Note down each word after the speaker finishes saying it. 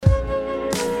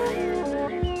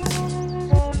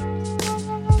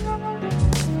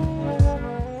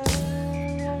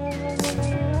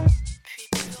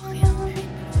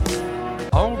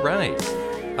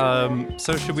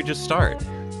So should we just start?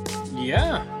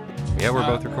 Yeah. Yeah, we're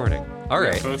both recording. All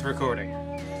right. Both recording.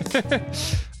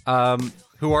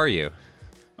 Who are you?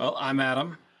 Well, I'm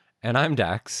Adam. And I'm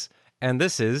Dax. And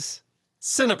this is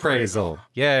Cinepraisal.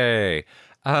 Yay.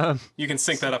 You can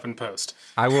sync that up in post.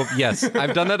 I will. Yes,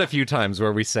 I've done that a few times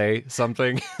where we say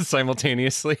something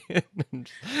simultaneously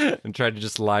and try to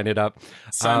just line it up.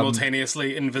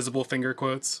 Simultaneously, invisible finger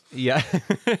quotes. Yeah.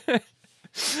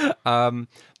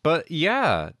 But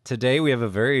yeah, today we have a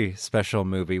very special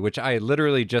movie, which I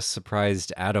literally just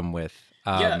surprised Adam with.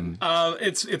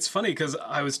 It's funny because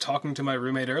I was talking to my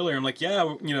roommate earlier. I'm like,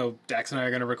 yeah, Dax and I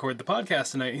are going to record the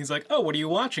podcast tonight. He's like, oh, what are you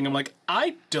watching? I'm like,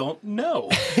 I don't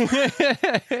know.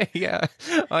 Yeah,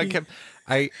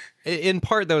 in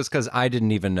part though, is because I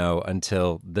didn't even know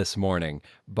until this morning.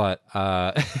 But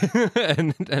but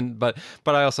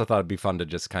I also thought it'd be fun to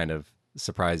just kind of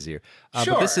surprise you.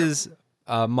 Sure. But this is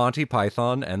Monty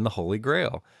Python and the Holy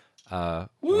Grail.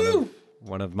 Woo!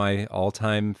 One of my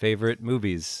all-time favorite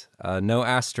movies. No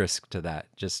asterisk to that,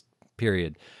 just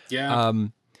period. Yeah.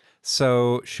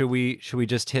 So should we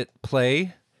just hit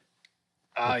play?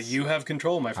 You have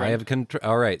control, my friend. I have control.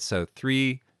 All right. So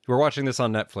we're watching this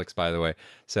on Netflix, by the way.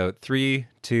 So 3,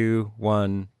 2,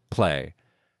 1, play.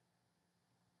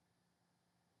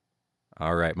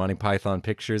 All right. Monty Python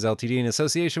Pictures Ltd. in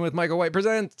association with Michael White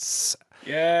presents.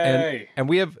 Yay! And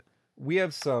we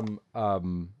have some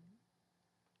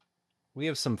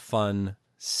fun,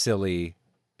 silly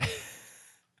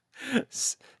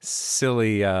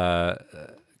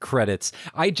credits.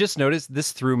 I just noticed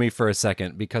this threw me for a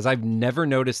second because I've never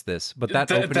noticed this, but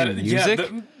that opening music,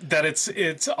 that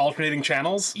it's alternating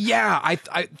channels. Yeah, I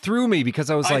threw me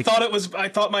because I was like, I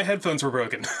thought my headphones were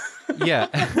broken. Yeah,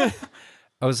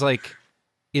 I was like,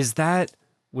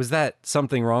 was that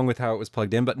something wrong with how it was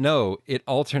plugged in? But no, it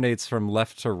alternates from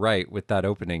left to right with that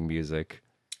opening music.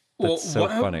 That's so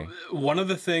funny. One of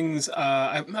the things,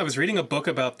 I was reading a book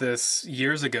about this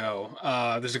years ago.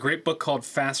 There's a great book called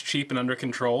Fast, Cheap, and Under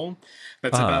Control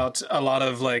that's about a lot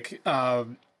of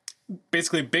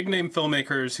basically big name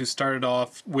filmmakers who started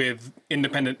off with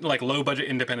independent, low budget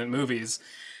independent movies.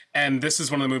 And this is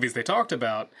one of the movies they talked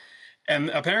about. And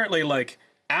apparently,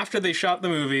 after they shot the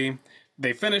movie,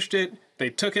 they finished it, they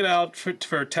took it out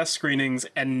for test screenings,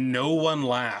 and no one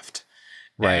laughed.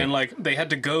 Right. And they had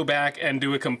to go back and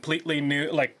do a completely new,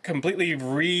 completely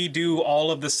redo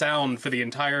all of the sound for the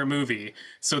entire movie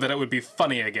so that it would be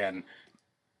funny again.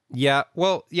 Yeah,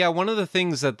 well, yeah, one of the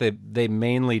things that they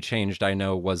mainly changed, I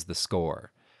know, was the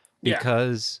score.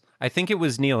 Because I think it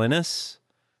was Neil Innes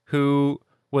who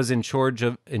was in charge?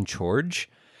 Use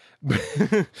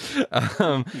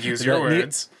your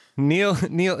words.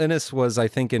 Neil Innes was, I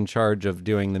think, in charge of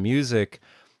doing the music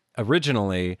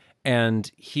originally,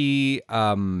 and he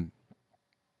did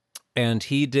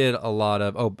a lot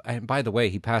of and by the way,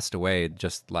 he passed away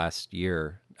just last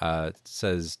year. It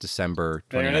says December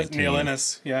 2019. There it is, Neil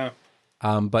Innes, yeah.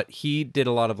 But he did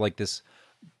a lot of this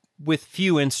with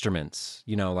few instruments,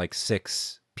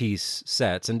 6-piece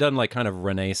sets, and done kind of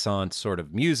Renaissance sort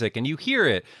of music, and you hear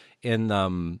it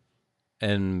in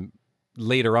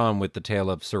later on with the Tale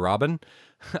of Sir Robin.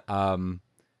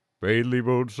 Bravely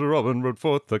rode Sir Robin, rode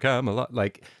forth the Camelot.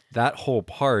 That whole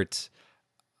part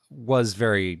was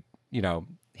very,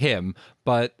 him,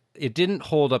 but it didn't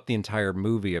hold up the entire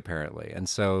movie, apparently. And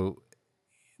so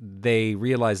they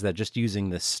realized that just using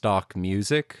this stock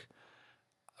music,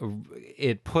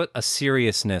 it put a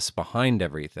seriousness behind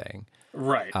everything.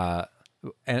 Right.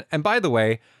 And by the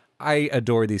way, I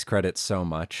adore these credits so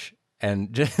much.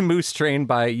 And Moose Train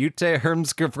by Jutta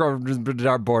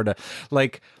Hermsborda.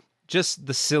 Just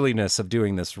the silliness of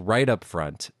doing this right up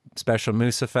front. Special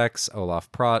Moose effects,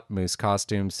 Olaf Pratt, Moose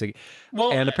costumes.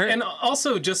 Well, and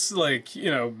also just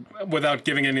without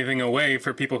giving anything away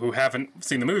for people who haven't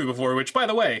seen the movie before, which, by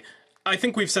the way, I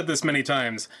think we've said this many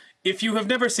times. If you have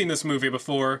never seen this movie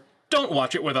before, don't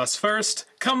watch it with us first.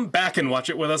 Come back and watch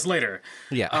it with us later.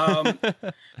 Yeah.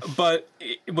 But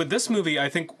with this movie, I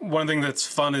think one thing that's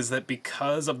fun is that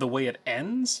because of the way it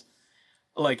ends,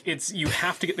 you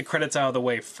have to get the credits out of the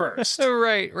way first.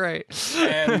 Right.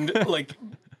 And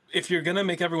if you're gonna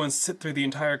make everyone sit through the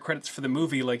entire credits for the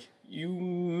movie, you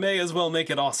may as well make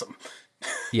it awesome.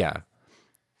 Yeah.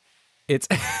 It's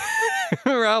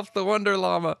Ralph the Wonder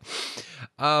Llama.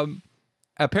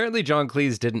 Apparently John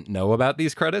Cleese didn't know about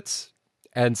these credits,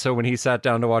 and so when he sat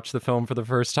down to watch the film for the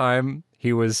first time,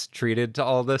 he was treated to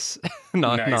all this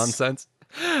nonsense.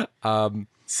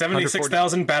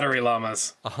 76,000 battery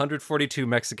llamas. 142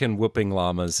 Mexican whooping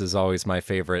llamas is always my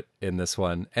favorite in this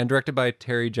one, and directed by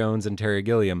Terry Jones and Terry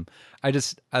Gilliam. I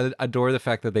adore the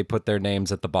fact that they put their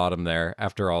names at the bottom there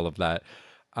after all of that.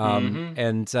 Mm-hmm.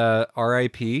 And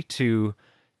R.I.P. to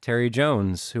Terry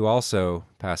Jones, who also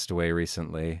passed away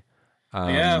recently.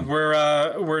 Yeah,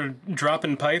 we're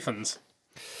dropping pythons.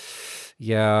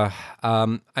 Yeah.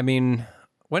 I mean,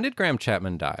 when did Graham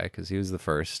Chapman die? Because he was the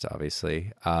first,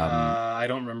 obviously. I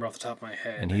don't remember off the top of my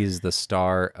And head. he's the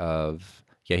star of.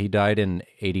 Yeah, he died in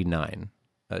 '89,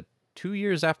 2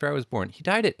 years after I was born. He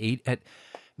died at eight.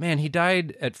 Man, he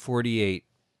died at 48.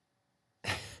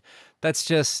 That's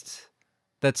just.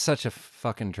 That's such a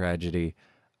fucking tragedy.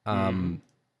 Mm-hmm.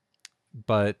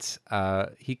 But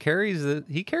he carries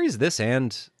this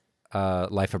and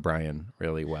Life of Brian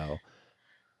really well.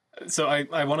 So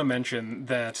I want to mention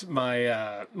that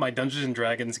my Dungeons and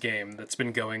Dragons game that's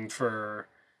been going for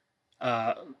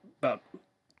uh, about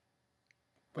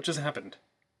what just happened?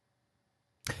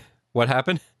 What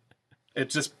happened? It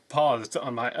just paused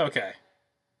on my. Okay.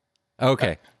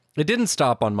 Okay. It didn't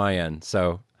stop on my end,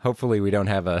 so hopefully we don't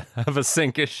have a have a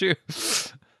sync issue.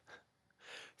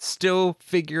 Still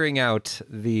figuring out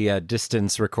the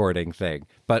distance recording thing,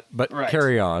 but Right.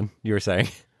 carry on. You were saying,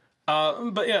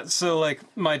 But yeah, so like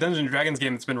my Dungeons and Dragons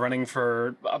game that's been running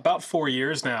for about 4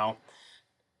 years now.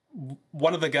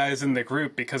 One of the guys in the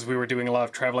group, because we were doing a lot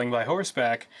of traveling by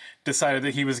horseback, decided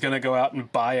that he was going to go out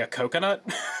and buy a coconut.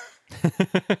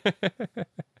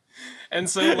 And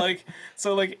so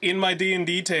like in my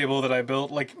D&D table that I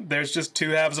built, like there's just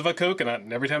two halves of a coconut,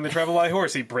 and every time they travel by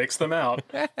horse, he breaks them out.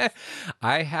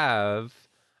 I have.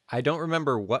 I don't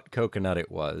remember what coconut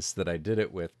it was that I did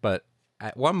it with, but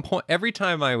at one point, every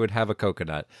time I would have a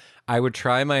coconut, I would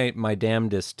try my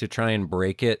damnedest to try and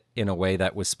break it in a way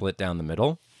that was split down the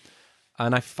middle.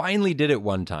 And I finally did it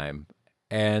one time.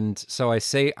 And so I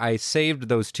saved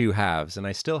those two halves, and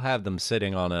I still have them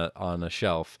sitting on a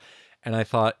shelf. And I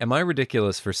thought, am I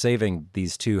ridiculous for saving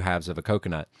these two halves of a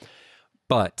coconut?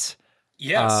 But uh,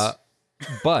 Yes.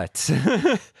 but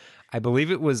I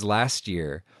believe it was last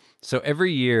year. So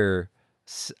every year,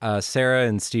 Sarah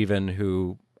and Steven,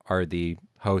 who are the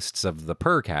hosts of the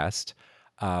Purrcast,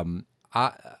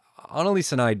 I,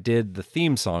 Annalise and I did the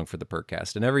theme song for the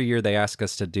Purrcast. And every year they ask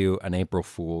us to do an April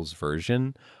Fool's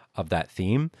version of that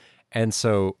theme. And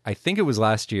so I think it was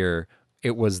last year,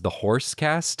 it was the Horse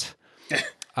Cast.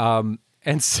 And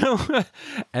so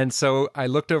and so I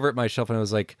looked over at my shelf and I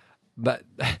was like, but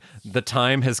the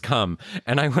time has come.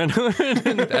 And I went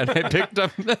and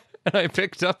I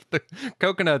picked up the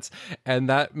coconuts, and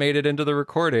that made it into the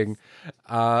recording.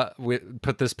 We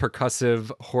put this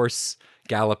percussive horse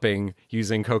galloping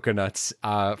using coconuts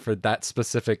for that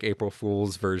specific April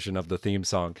Fool's version of the theme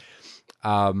song. It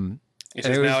And is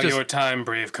it was now just your time,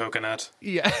 brave coconut.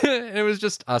 yeah, it was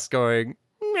just us going,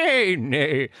 nay,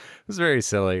 nay. It was very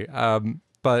silly.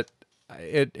 But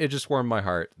it just warmed my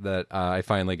heart that I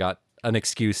finally got an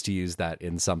excuse to use that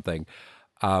in something.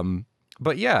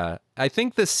 But yeah, I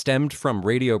think this stemmed from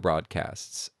radio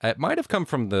broadcasts. It might have come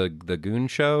from the Goon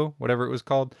Show, whatever it was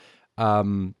called. Let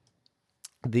me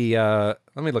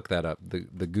look that up.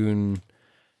 The Goon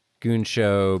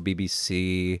Show,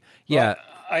 BBC. Yeah. Well,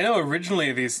 I know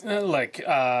originally these I don't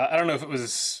know if it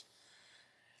was.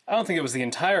 I don't think it was the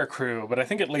entire crew, but I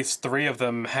think at least three of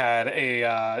them had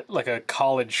a like a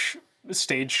college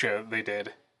stage show that they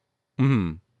did.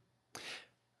 Hmm.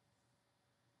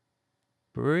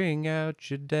 Bring out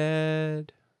your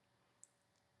dad.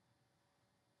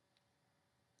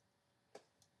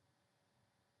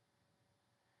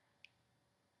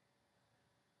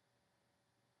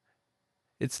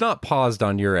 It's not paused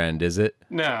on your end, is it?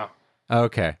 No.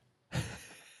 Okay.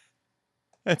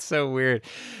 That's so weird.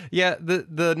 Yeah, the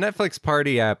Netflix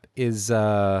Party app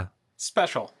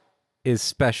Special. is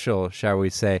special, shall we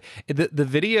say. The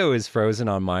video is frozen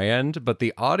on my end, but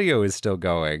the audio is still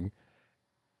going.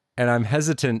 And I'm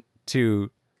hesitant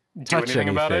to Do touch anything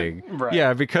about it? anything. Right.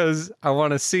 Yeah, because I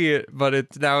want to see it, but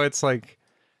it's like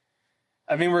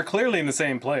I mean, we're clearly in the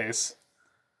same place.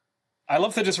 I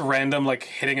love the just random like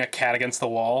hitting a cat against the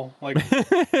wall. Like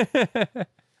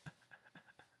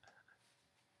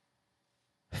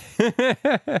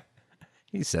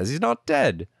he says he's not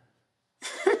dead.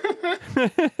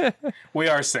 we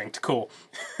are synced. Cool.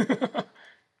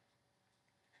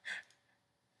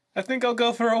 I think I'll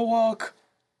go for a walk.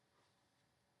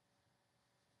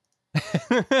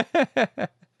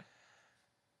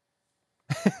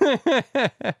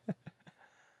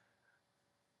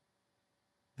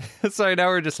 Sorry, now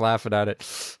we're just laughing at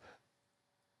it.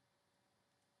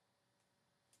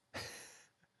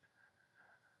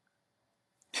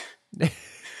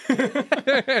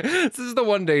 This is the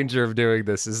one danger of doing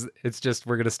this is it's just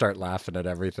we're gonna start laughing at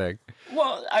everything.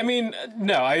 Well, I mean,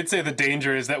 no, I'd say the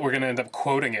danger is that we're going to end up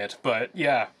quoting it, but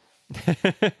yeah.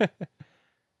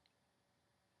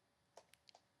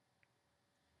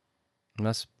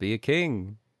 Must be a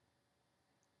king.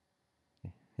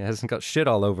 He hasn't got shit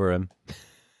all over him.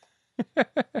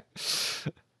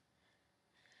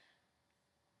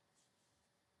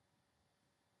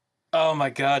 Oh my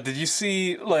god, did you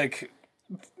see like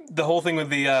the whole thing with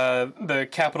the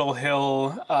Capitol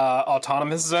Hill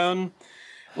autonomous zone?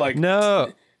 Like No.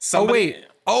 Oh somebody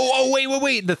wait.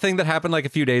 Wait. The thing that happened like a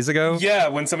few days ago. yeah,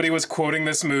 when somebody was quoting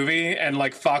this movie and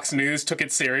like Fox News took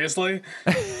it seriously.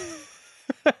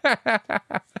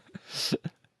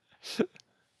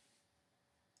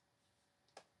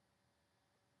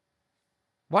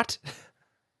 What?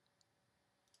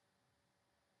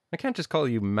 I can't just call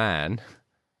you man.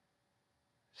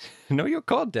 No, you're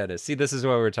called Dennis. See, this is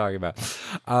what we're talking about.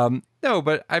 No,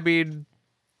 but I mean,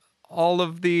 all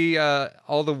the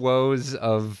woes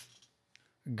of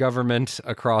government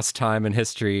across time and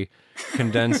history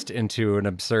condensed into an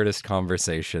absurdist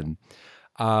conversation.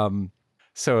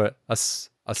 So a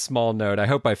small note. I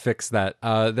hope I fixed that.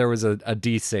 There was a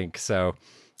desync, so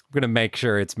I'm gonna make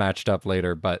sure it's matched up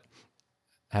later, but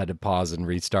had to pause and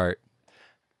restart.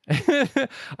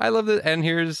 I love that. And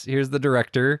here's the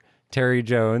director, Terry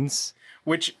Jones.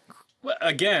 Which,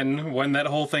 again, when that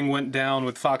whole thing went down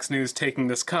with Fox News taking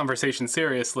this conversation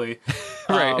seriously,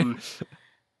 Right.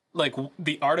 Like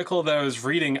the article that I was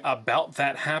reading about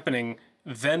that happening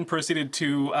then proceeded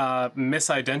to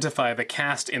misidentify the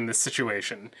cast in this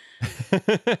situation,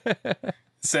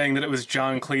 saying that it was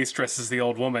John Cleese dressed as the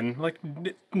old woman. Like,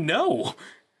 no.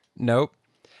 Nope.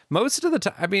 Most of the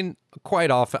time, I mean,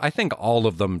 quite often, I think all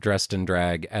of them dressed in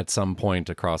drag at some point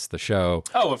across the show.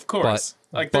 Oh, of course.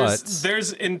 Like but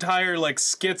there's entire like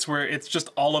skits where it's just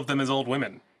all of them as old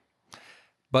women.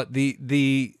 But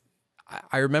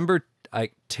I remember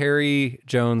like Terry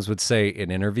Jones would say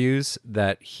in interviews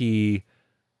that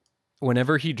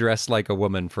whenever he dressed like a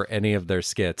woman for any of their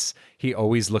skits, he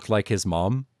always looked like his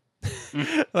mom.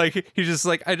 Like he's just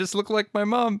like, I just look like my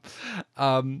mom.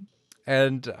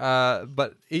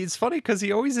 But it's funny because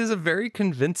he always is a very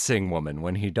convincing woman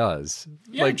when he does.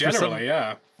 Yeah, like generally,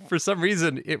 yeah. For some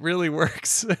reason, it really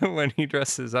works when he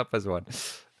dresses up as one.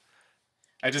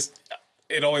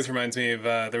 It always reminds me of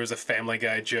there was a Family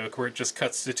Guy joke where it just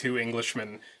cuts to two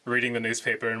Englishmen reading the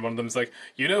newspaper, and one of them's like,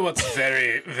 "You know what's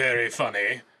very, very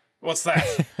funny? What's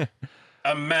that?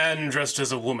 A man dressed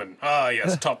as a woman. Ah,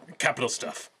 yes, top capital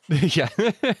stuff." Yeah.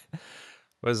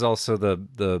 Was also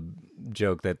the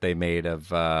joke that they made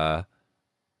of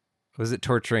was it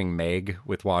torturing Meg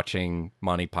with watching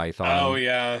Monty Python? Oh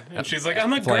yeah, and she's like,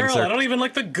 "I'm a Flying girl. Circ- I don't even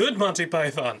like the good Monty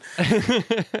Python."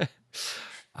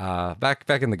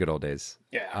 Back in the good old days.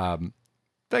 Yeah.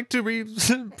 Back to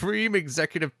supreme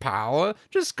executive power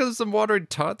just because some water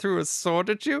taught through a sword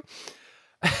at you.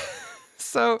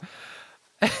 So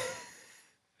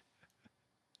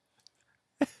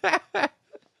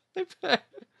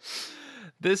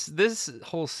this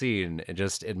whole scene,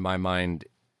 just in my mind,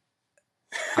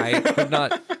 I could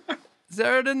not.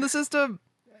 Zerd in the system.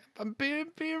 I'm being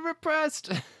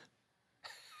repressed.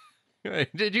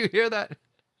 Did you hear that?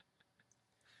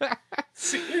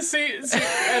 see,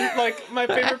 and like my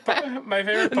favorite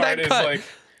part is cut. like,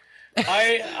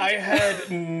 I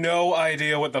had no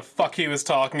idea what the fuck he was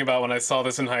talking about when I saw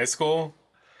this in high school,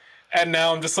 and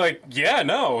now I'm just like, yeah,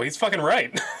 no, he's fucking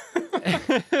right.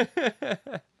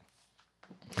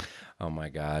 Oh my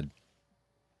god.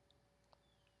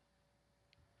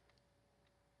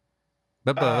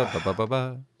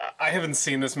 Ba-ba-ba-ba-ba-ba. I haven't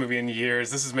seen this movie in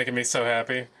years. This is making me so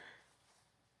happy.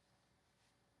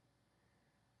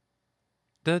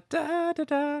 Da, da, da,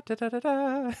 da, da, da,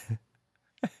 da.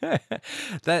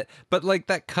 But like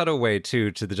that cutaway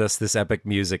too to just this epic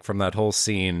music from that whole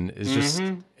scene is just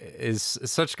is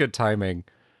such good timing.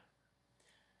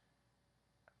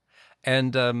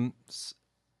 And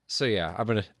so yeah, I'm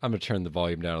gonna turn the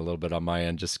volume down a little bit on my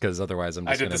end just because otherwise I'm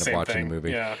I just did gonna the end up same watching thing. the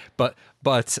movie. Yeah. But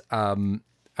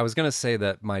I was gonna say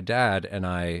that my dad and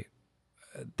I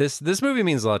this movie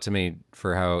means a lot to me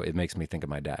for how it makes me think of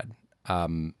my dad.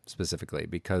 Specifically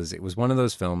because it was one of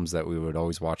those films that we would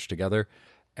always watch together,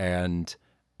 and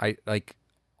I like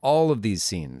all of these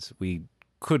scenes we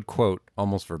could quote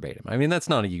almost verbatim. I mean, that's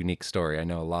not a unique story. I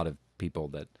know a lot of people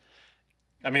that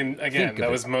I mean, again, Think of that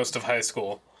it. was most of high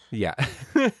school. yeah.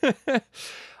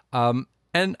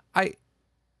 And I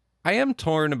am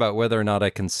torn about whether or not I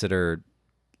consider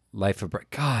Life of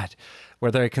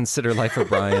whether I consider Life of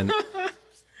Brian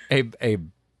a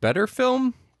better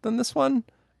film than this one.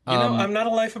 You know, I'm not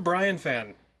a Life of Brian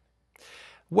fan.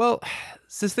 Well,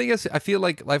 the thing is, I feel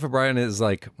like Life of Brian is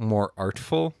like more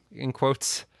artful in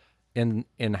quotes in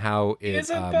how it. Is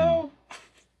it though?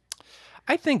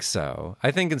 I think so.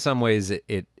 I think in some ways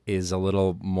it is a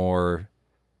little more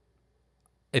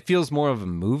it feels more of a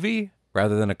movie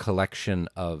rather than a collection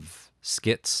of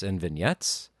skits and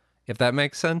vignettes, if that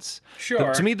makes sense. To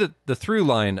Sure. me, the through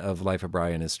line of Life of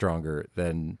Brian is stronger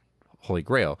than Holy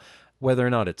Grail. Whether or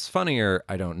not it's funnier,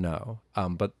 I don't know.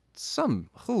 But some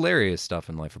hilarious stuff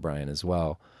in Life of Brian as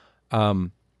well.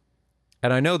 And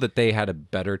I know that they had a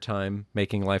better time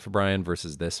making Life of Brian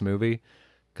versus this movie,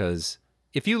 because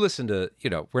if you listen to,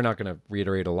 we're not going to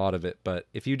reiterate a lot of it, but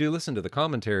if you do listen to the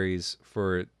commentaries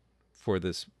for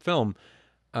this film,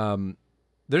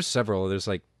 there's several. There's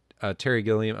like Terry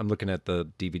Gilliam. I'm looking at the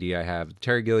DVD I have.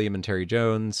 Terry Gilliam and Terry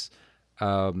Jones,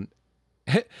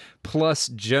 plus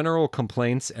general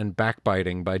complaints and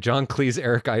backbiting by John Cleese,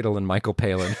 Eric Idle, and Michael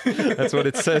Palin. That's what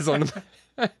it says on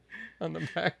the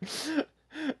back.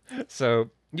 So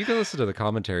you can listen to the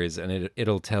commentaries, and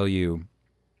it'll tell you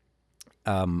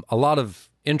a lot of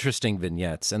interesting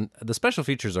vignettes, and the special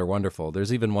features are wonderful.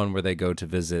 There's even one where they go to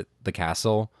visit the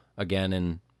castle again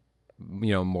in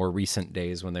more recent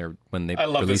days when they I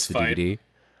love released this the fight. DVD.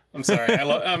 I'm sorry.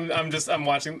 I'm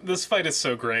watching. This fight is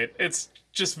so great. It's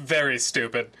just very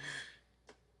stupid.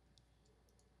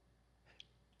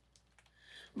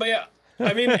 But yeah,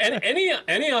 I mean,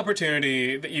 any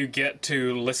opportunity that you get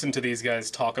to listen to these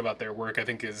guys talk about their work, I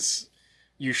think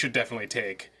you should definitely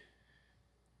take.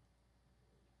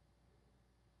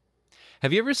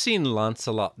 Have you ever seen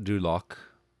Lancelot du Lac?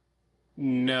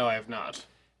 No, I have not.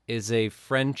 Is a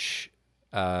French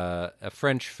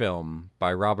film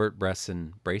by Robert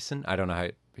Bresson. I don't know how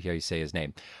you say his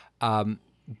name.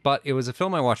 But it was a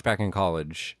film I watched back in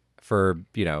college for,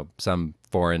 some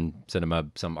foreign cinema,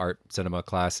 some art cinema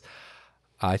class.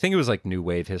 I think it was like New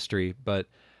Wave history, but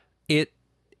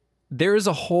there is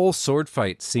a whole sword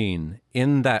fight scene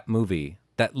in that movie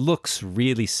that looks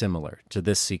really similar to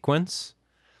this sequence.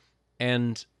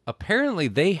 And apparently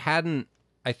they hadn't,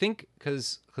 I think,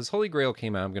 because Holy Grail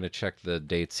came out. I'm going to check the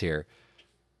dates here.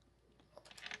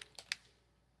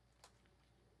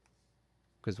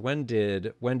 Because when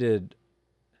did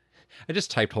I just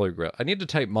typed Holy Grail? I need to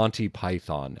type Monty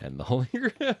Python and the Holy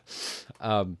Grail.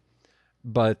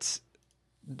 But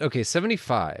okay,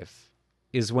 75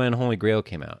 is when Holy Grail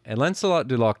came out, and Lancelot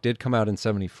du Lac did come out in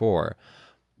 74.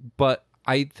 But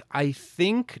I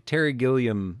think Terry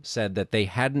Gilliam said that they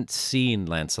hadn't seen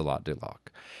Lancelot du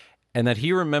Lac, and that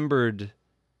he remembered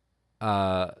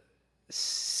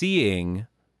seeing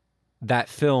that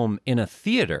film in a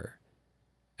theater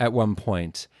at one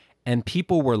point, and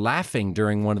people were laughing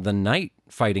during one of the night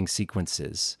fighting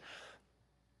sequences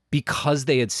because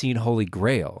they had seen Holy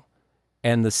Grail,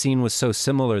 and the scene was so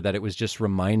similar that it was just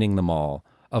reminding them all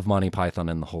of Monty Python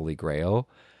and the Holy Grail.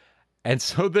 And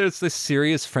so there's this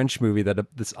serious French movie that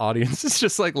this audience is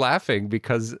just like laughing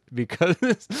because they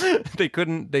couldn't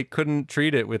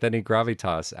treat it with any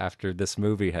gravitas after this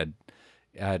movie had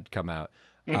come out.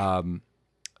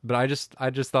 But I just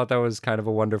thought that was kind of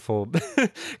a wonderful,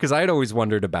 because I had always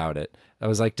wondered about it. I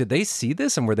was like, did they see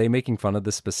this and were they making fun of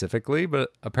this specifically?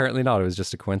 But apparently not. It was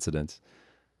just a coincidence.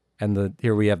 And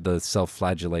here we have the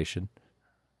self-flagellation.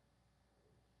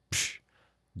 Psh.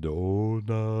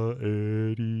 Dona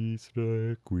eris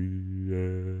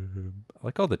requiem. I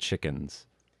like all the chickens.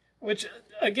 Which,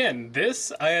 again,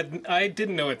 I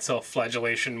didn't know what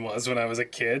self-flagellation was when I was a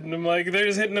kid, and I'm like, they're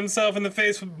just hitting themselves in the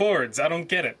face with boards. I don't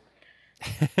get it.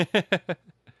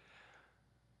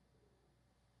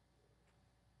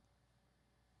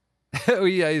 Oh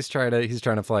yeah, he's trying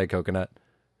to fly a coconut.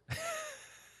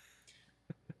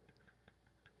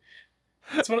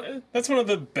 That's one of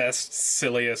the best,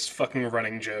 silliest fucking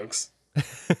running jokes.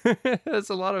 That's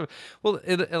a lot of, well,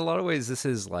 in a lot of ways, this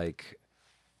is like,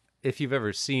 if you've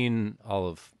ever seen all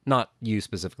of, not you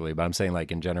specifically, but I'm saying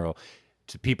like in general,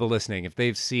 to people listening, if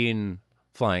they've seen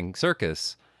Flying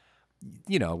Circus,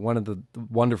 one of the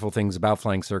wonderful things about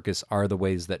Flying Circus are the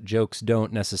ways that jokes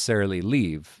don't necessarily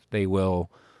leave. They will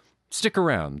stick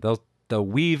around. They'll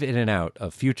weave in and out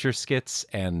of future skits,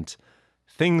 and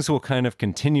things will kind of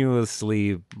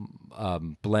continuously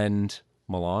blend,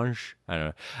 melange. I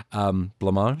don't know,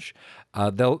 blancmange.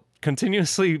 They'll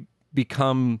continuously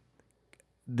become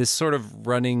this sort of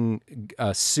running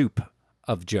soup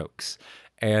of jokes,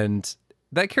 and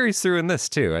that carries through in this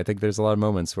too. I think there's a lot of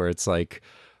moments where it's like,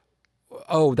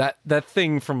 oh, that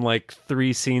thing from like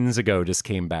 3 scenes ago just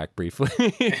came back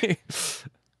briefly.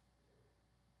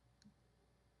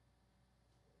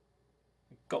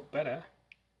 Got better.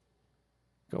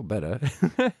 Go better.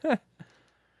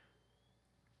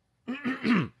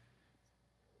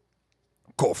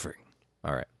 Coughing.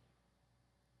 All right.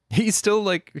 He's still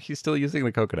using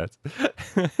the coconuts.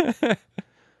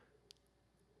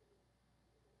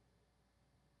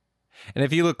 And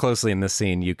if you look closely in this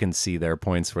scene, you can see there are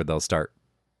points where they'll start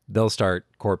they'll start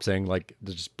corpsing, like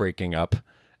just breaking up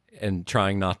and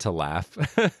trying not to laugh.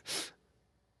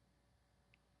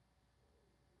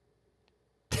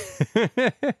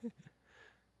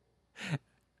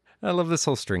 I love this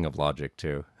whole string of logic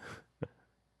too.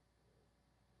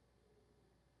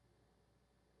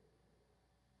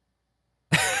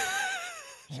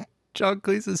 John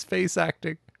Cleese's face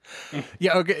acting.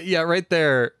 Yeah, okay, yeah, right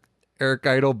there. Eric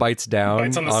Idle bites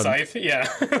Bites down on the scythe. Yeah.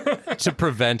 to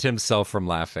prevent himself from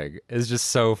laughing. It's just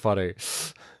so funny.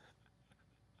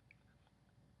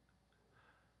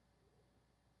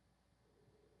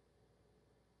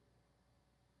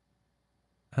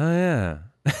 Oh yeah.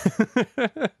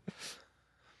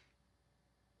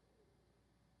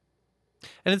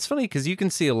 And it's funny because you can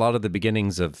see a lot of the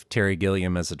beginnings of Terry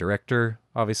Gilliam as a director,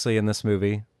 obviously, in this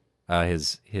movie.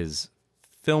 His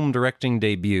film directing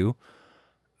debut.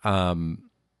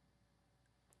 Um,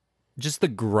 just the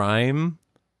grime,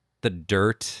 the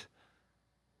dirt,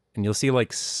 and you'll see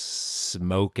like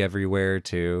smoke everywhere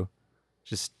too.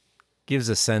 Just gives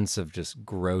a sense of just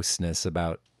grossness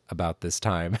about this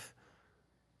time.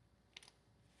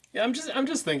 Yeah, I'm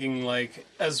just thinking like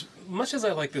as much as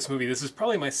I like this movie, this is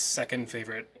probably my second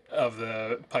favorite of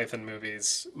the Python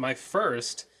movies. My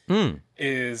first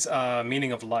is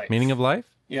Meaning of Meaning Life. of life.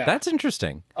 Yeah. That's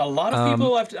interesting. A lot of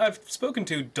people I've spoken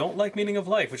to don't like Meaning of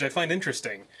Life, which I find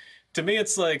interesting. To me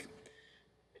it's like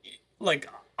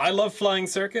I love Flying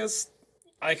Circus.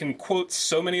 I can quote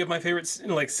so many of my favorite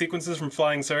like sequences from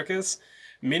Flying Circus.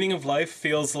 Meaning of Life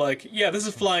feels like, yeah, this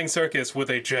is Flying Circus with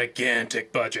a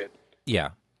gigantic budget. Yeah,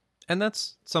 and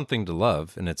that's something to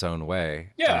love in its own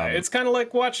way. Yeah, it's kind of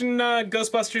like watching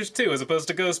Ghostbusters 2 as opposed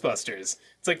to Ghostbusters.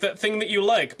 It's like that thing that you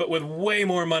like, but with way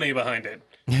more money behind it.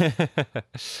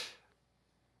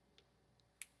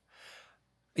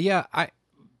 Yeah, I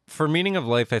for meaning of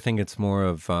life, I think it's more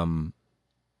of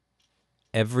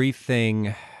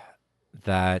everything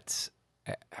that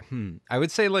I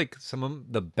would say like some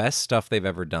of the best stuff they've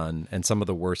ever done and some of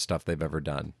the worst stuff they've ever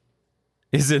done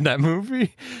is in that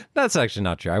movie. That's actually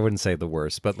not true. I wouldn't say the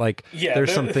worst, but like Yeah,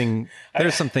 there's some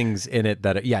things in it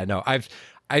that yeah, no, I've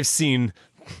seen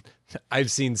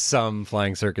I've seen some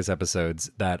Flying Circus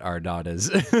episodes that are not as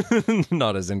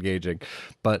not as engaging.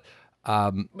 But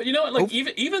But you know what? Like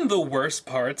even the worst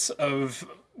parts of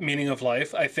Meaning of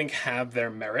Life, I think, have their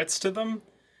merits to them.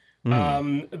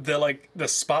 The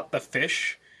spot the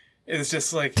fish is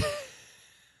just like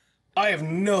I have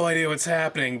no idea what's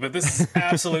happening, but this is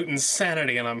absolute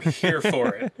insanity, and I'm here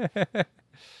for it.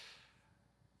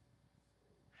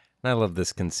 I love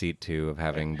this conceit too of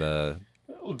having The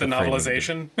framing,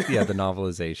 novelization. yeah, the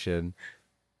novelization,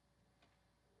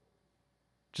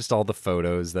 just all the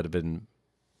photos that have been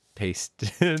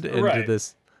pasted into Right.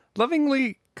 this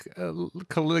lovingly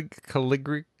calligraphed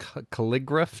calligraphy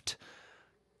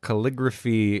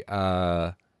Calligraphied.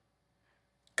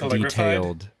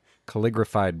 detailed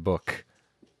calligraphied book.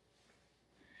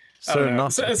 I So don't know.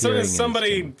 not appearing in his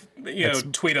Somebody,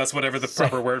 gym. tweet us whatever the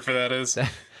proper word for that is.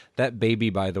 That baby,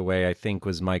 by the way, I think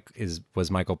was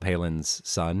Michael Palin's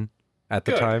son at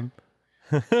the Good. time.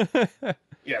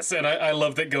 Yes, and I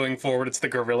love that going forward, it's the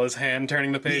gorilla's hand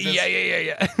turning the pages.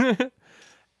 Yeah.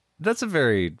 That's a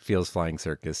very feels Flying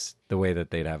Circus, the way that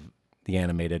they'd have the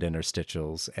animated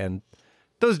interstitials, and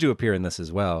those do appear in this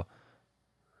as well.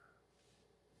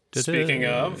 Speaking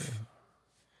of,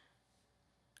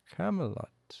 Camelot,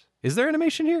 is there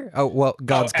animation here? Oh well,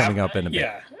 God's coming up in a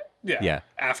bit. Yeah.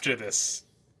 After this,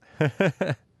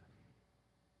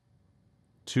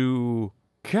 To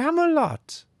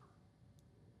Camelot.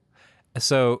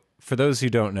 So, for those who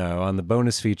don't know, on the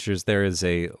bonus features, there is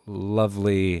a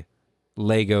lovely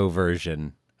Lego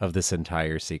version of this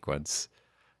entire sequence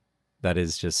that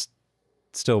is just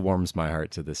still warms my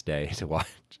heart to this day to watch.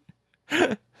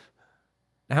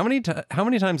 How many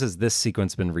times has this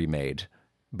sequence been remade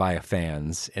by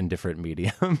fans in different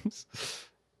mediums?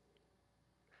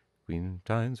 Queen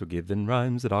times were given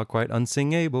rhymes that are quite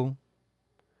unsingable.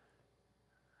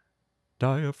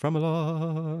 Die from a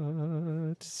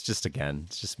lot. It's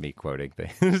just me quoting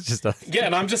things. It's just a yeah,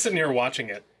 and I'm just sitting here watching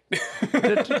it.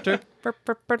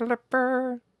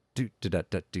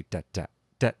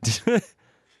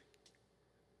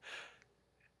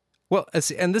 Well,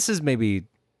 and this is maybe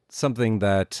something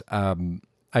that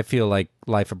I feel like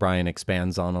Life of Brian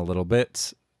expands on a little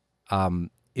bit.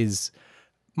 Is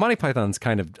Monty Python's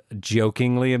kind of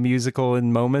jokingly a musical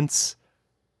in moments.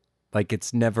 Like in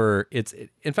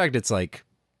fact, it's like,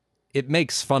 it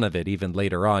makes fun of it even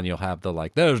later on. You'll have the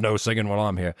like, there's no singing while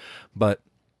I'm here. But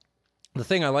the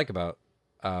thing I like about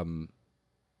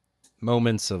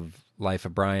moments of Life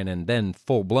of Brian and then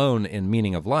full blown in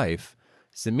Meaning of Life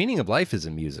The Meaning of Life is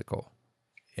a musical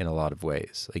in a lot of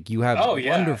ways. Like you have Oh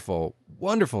yeah, wonderful,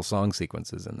 wonderful song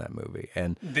sequences in that movie,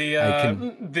 and the I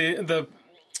can, the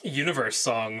Universe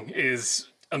song is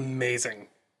amazing.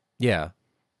 yeah,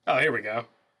 Oh, here we go.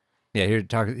 yeah.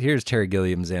 Here's Terry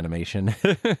Gilliam's animation.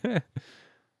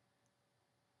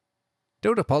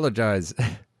 Don't apologize.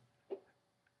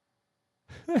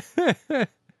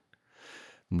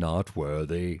 Not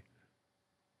worthy.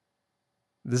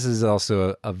 This is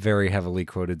also a very heavily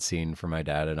quoted scene for my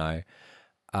dad and I.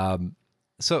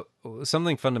 So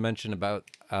something fun to mention about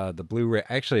the Blu-ray.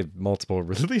 I actually have multiple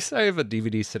releases. I have a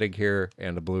DVD sitting here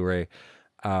and a Blu-ray.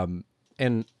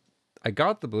 And I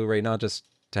got the Blu-ray not just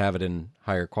to have it in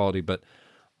higher quality, but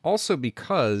also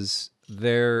because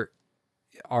there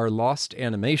are lost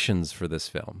animations for this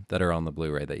film that are on the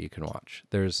Blu-ray that you can watch.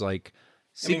 There's like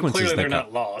sequences clearly that they're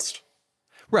not lost.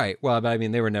 Right. Well, I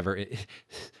mean, they were never.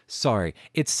 Sorry,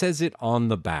 it says it on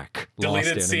the back.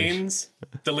 Deleted scenes,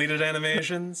 deleted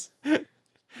animations.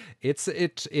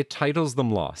 It titles them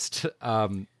lost,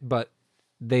 but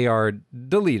they are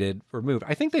deleted, removed.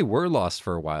 I think they were lost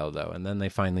for a while though, and then they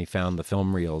finally found the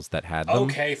film reels that had them.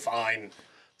 Okay, fine.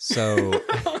 So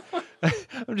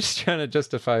I'm just trying to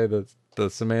justify the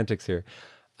semantics here.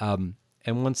 And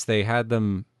once they had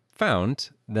them found,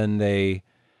 then they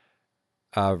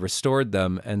restored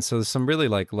them, and so there's some really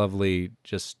like lovely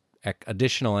just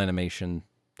additional animation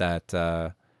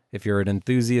that if you're an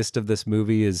enthusiast of this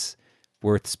movie is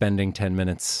worth spending 10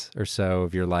 minutes or so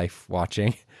of your life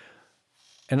watching.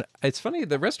 And it's funny,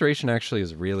 the restoration actually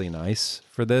is really nice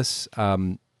for this.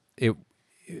 It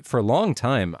for a long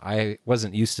time I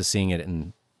wasn't used to seeing it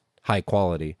in high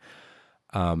quality,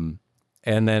 and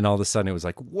then all of a sudden it was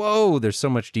like, whoa, there's so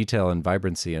much detail and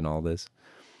vibrancy in all this.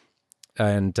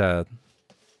 And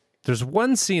there's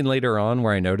one scene later on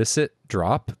where I notice it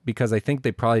drop because I think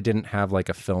they probably didn't have like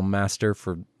a film master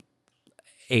for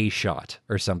a shot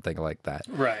or something like that.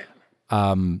 Right.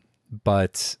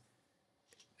 But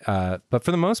for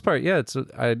the most part, yeah,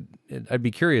 I'd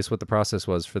be curious what the process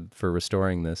was for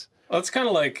restoring this. Well, it's kind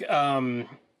of like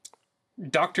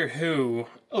Doctor Who,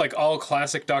 like all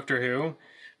classic Doctor Who.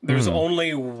 There's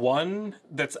only one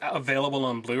that's available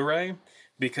on Blu-ray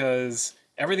because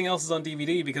everything else is on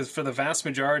DVD, because for the vast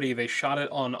majority, they shot it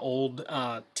on old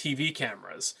TV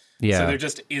cameras. Yeah. So there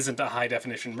just isn't a high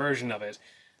definition version of it.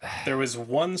 There was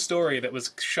one story that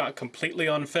was shot completely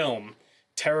on film,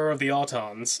 Terror of the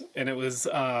Autons, and it was,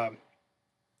 I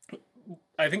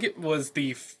think it was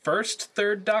the first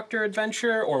Third Doctor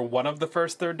adventure, or one of the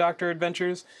first Third Doctor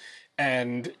adventures,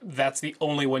 and that's the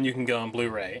only one you can get on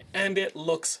Blu-ray, and it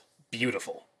looks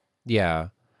beautiful. Yeah.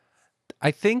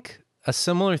 I think a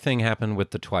similar thing happened with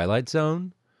the Twilight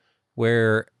Zone,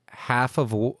 where half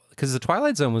of, because the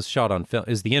Twilight Zone was shot on film,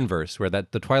 is the inverse, where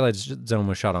the Twilight Zone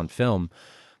was shot on film,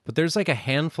 but there's like a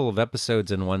handful of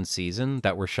episodes in one season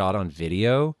that were shot on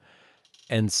video,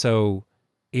 and so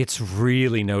it's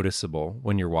really noticeable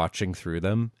when you're watching through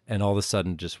them, and all of a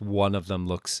sudden just one of them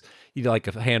looks, like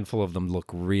a handful of them look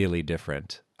really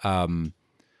different.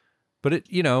 But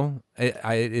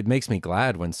it makes me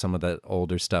glad when some of the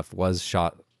older stuff was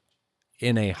shot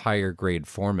in a higher grade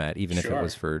format, even if it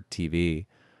was for TV.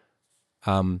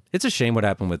 It's a shame what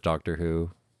happened with Doctor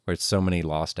Who, where it's so many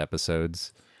lost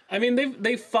episodes. I mean,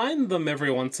 they find them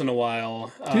every once in a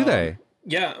while. Do they?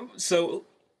 Yeah. So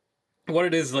what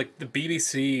it is, like, the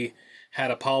BBC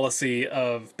had a policy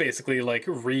of basically like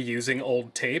reusing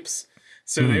old tapes.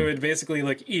 So they would basically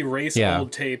like erase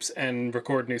old tapes and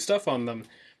record new stuff on them.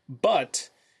 But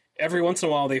every once in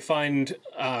a while they find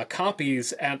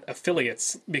copies at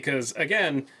affiliates because,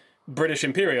 again, British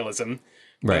imperialism.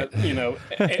 Right.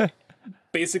 But,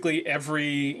 basically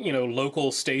every,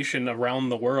 local station around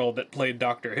the world that played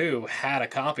Doctor Who had a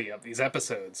copy of these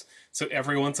episodes. So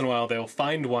every once in a while they'll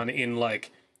find one in,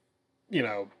 like,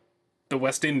 the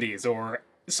West Indies or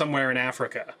somewhere in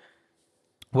Africa.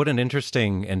 What an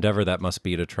interesting endeavor that must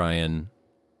be to try and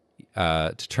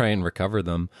recover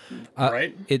them.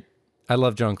 Right? I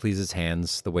love John Cleese's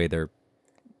hands, the way they're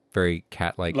very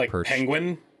cat-like, like perched.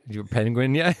 penguin.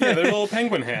 Penguin, yeah. Yeah, they're little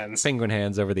penguin hands. Penguin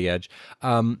hands over the edge.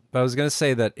 But I was going to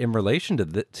say that in relation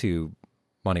to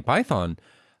Monty Python,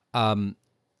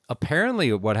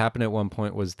 apparently what happened at one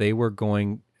point was they were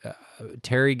going.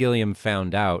 Terry Gilliam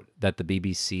found out that the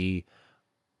BBC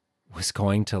was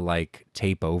going to like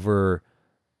tape over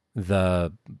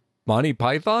the Monty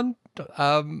Python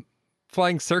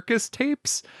flying circus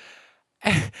tapes.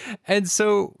 And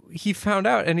so he found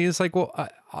out, and he was like, well,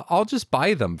 I'll just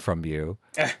buy them from you.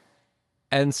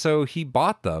 And so he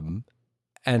bought them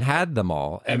and had them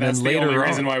all. And that's then later the only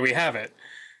reason why we have it.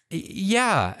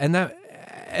 Yeah.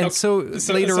 And Okay, so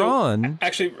so later so on,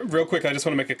 actually, real quick, I just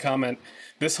want to make a comment.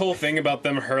 This whole thing about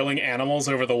them hurling animals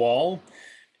over the wall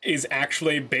is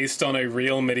actually based on a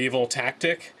real medieval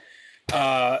tactic.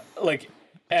 Like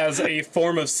as a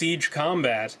form of siege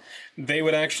combat, they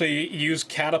would actually use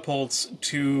catapults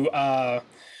to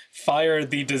fire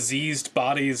the diseased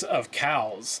bodies of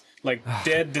cows, like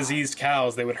dead diseased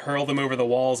cows. They would hurl them over the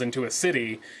walls into a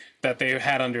city that they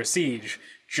had under siege,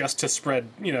 just to spread,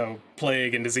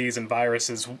 plague and disease and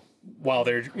viruses while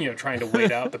they're, trying to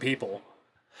wait out the people.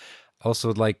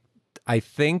 also, like, I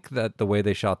think that the way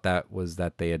they shot that was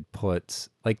that they had put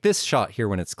like this shot here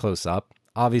when it's close up.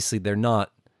 Obviously, they're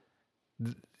not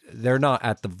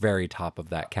at the very top of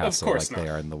that Of castle like course they not.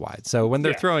 are in the wide. So when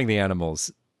they're Yeah. throwing the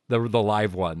animals, the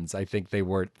live ones, I think they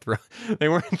weren't they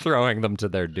weren't throwing them to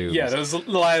their Yeah, dooms. those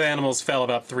live animals fell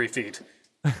about 3 feet.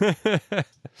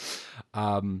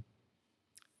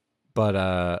 But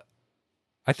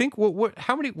I think what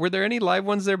how many were there any live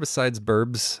ones there besides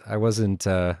Burbs? I wasn't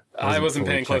I wasn't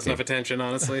fully paying close checking. enough attention,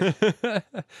 honestly.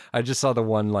 I just saw the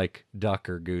one like duck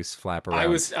or goose flap I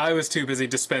around. was I was too busy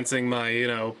dispensing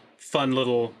my, fun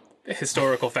little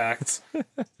historical facts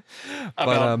But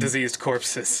about diseased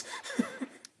corpses.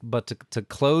 to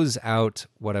close out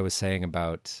what I was saying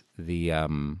about the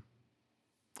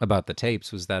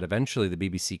tapes was that eventually the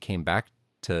BBC came back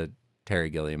to Terry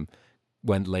Gilliam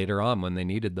when later on when they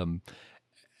needed them.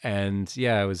 And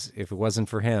yeah, it was if it wasn't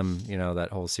for him, that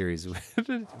whole series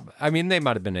I mean, they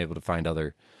might have been able to find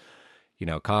other,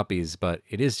 copies, but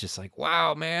it is just like,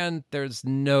 wow, man, there's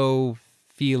no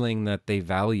feeling that they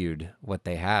valued what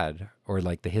they had or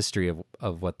like the history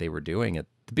of what they were doing at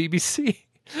the BBC.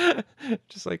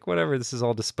 Just like whatever, this is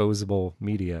all disposable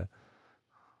media.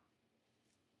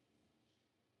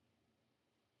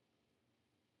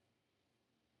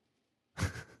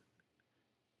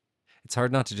 It's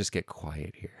hard not to just get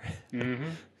quiet here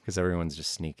Hmm. because everyone's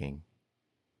just sneaking.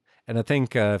 And I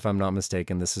think, if I'm not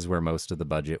mistaken, this is where most of the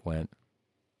budget went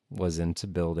was into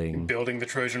building Building the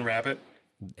Trojan rabbit.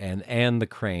 and the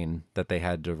crane that they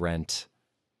had to rent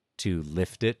to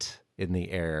lift it in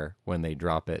the air when they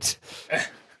drop it.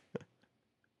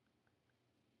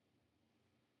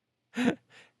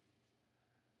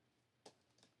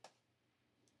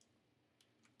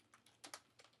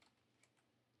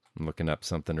 I'm looking up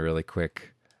something really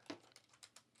quick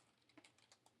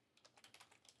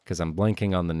because I'm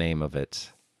blanking on the name of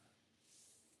it.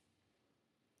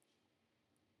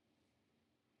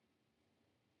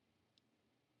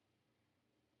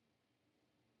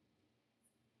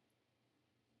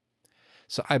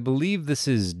 So I believe this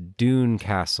is Dune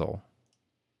Castle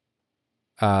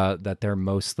that they're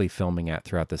mostly filming at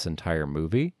throughout this entire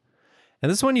movie.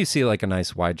 And this one you see like a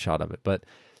nice wide shot of it, but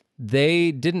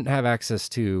they didn't have access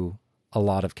to a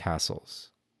lot of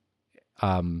castles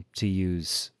to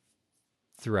use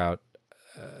throughout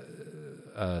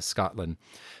Scotland.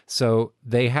 So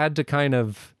they had to kind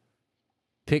of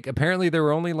pick. Apparently, there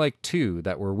were only like two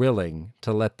that were willing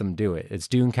to let them do it. It's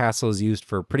Dune Castle is used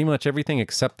for pretty much everything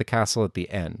except the castle at the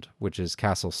end, which is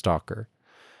Castle Stalker.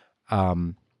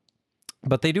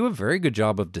 But they do a very good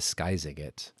job of disguising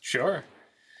it. Sure.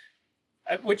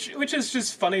 Which is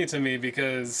just funny to me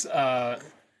because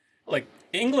like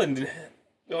England.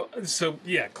 So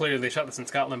yeah, clearly they shot this in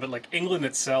Scotland, but like England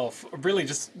itself, really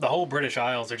just the whole British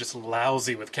Isles are just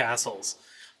lousy with castles.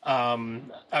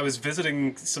 I was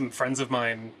visiting some friends of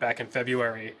mine back in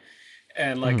February,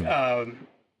 and like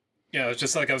it's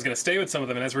just like I was gonna stay with some of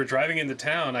them, and as we're driving into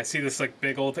town, I see this like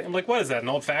big old thing. I'm like, "What is that? An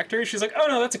old factory?" She's like, "Oh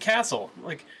no, that's a castle." I'm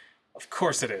like, of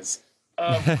course it is.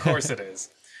 Of course it is.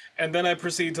 And then I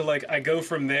proceed to like I go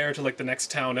from there to like the next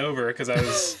town over because I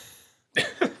was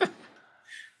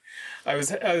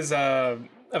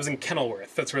in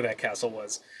Kenilworth. That's where that castle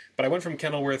was. But I went from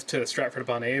Kenilworth to Stratford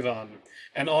upon Avon,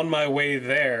 and on my way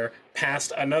there,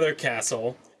 past another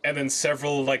castle, and then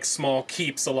several like small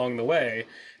keeps along the way.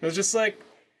 It was just like,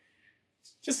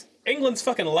 just England's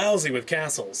fucking lousy with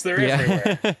castles. They're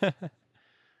everywhere.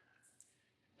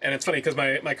 And it's funny because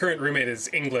my current roommate is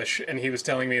English, and he was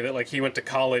telling me that like he went to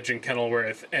college in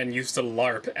Kenilworth and used to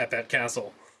LARP at that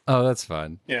castle. Oh, that's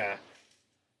fun. Yeah.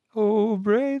 Oh,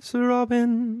 brave Sir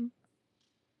Robin.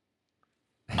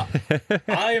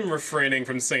 I am refraining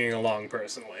from singing along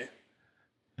personally.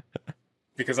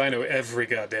 Because I know every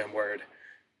goddamn word.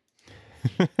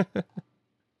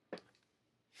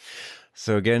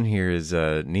 So again, here is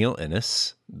Neil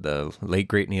Innes, the late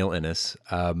great Neil Innes,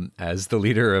 as the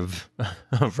leader of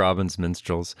of Robin's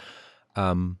Minstrels.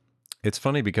 It's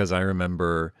funny because I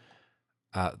remember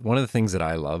one of the things that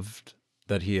I loved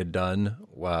that he had done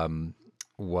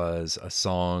was a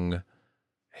song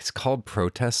It's called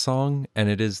Protest Song, and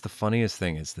it is the funniest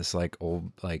thing. It's this like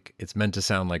old, like it's meant to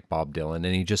sound like Bob Dylan,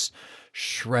 and he just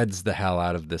shreds the hell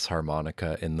out of this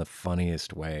harmonica in the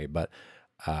funniest way. But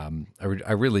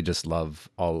I really just love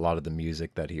a lot of the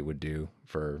music that he would do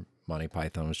for Monty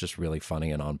Python. It was just really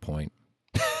funny and on point.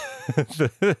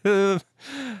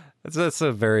 That's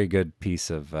a very good piece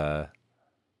of.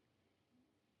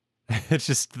 It's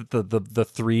just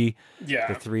the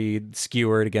Yeah. three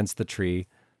skewered against the tree,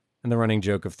 and the running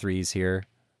joke of threes here.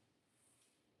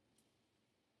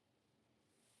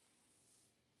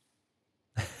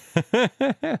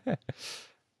 I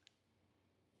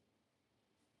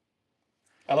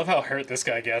love how hurt this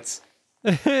guy gets.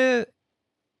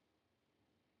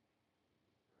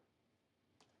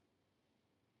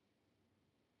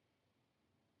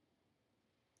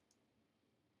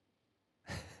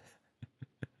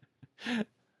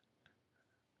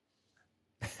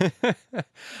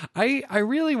 I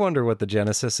really wonder what the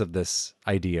genesis of this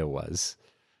idea was.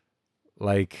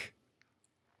 Like,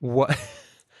 what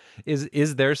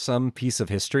is there some piece of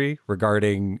history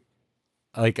regarding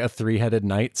like a three-headed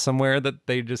knight somewhere that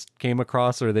they just came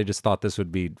across, or they just thought this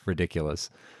would be ridiculous?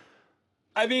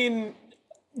 I mean,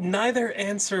 neither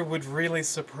answer would really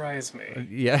surprise me.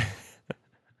 Yeah.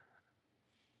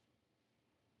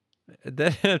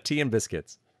 Then tea and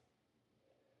biscuits.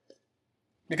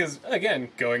 Because, again,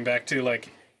 going back to, like,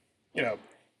 you know,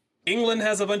 England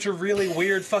has a bunch of really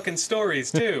weird fucking stories,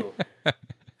 too.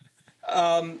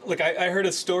 Like, I heard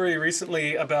a story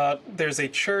recently about there's a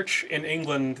church in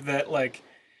England that, like,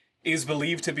 is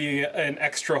believed to be an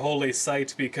extra holy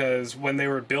site because when they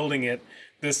were building it,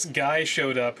 this guy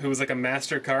showed up who was like a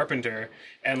master carpenter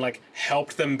and like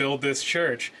helped them build this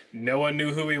church. No one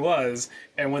knew who he was,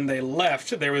 and when they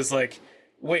left, there was like,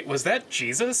 wait, was that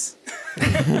Jesus?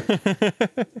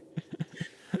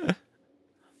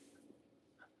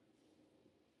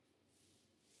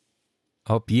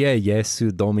 Oh, Pie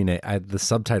Jesu Domine. The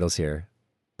subtitles here.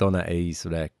 Dona eis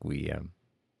requiem.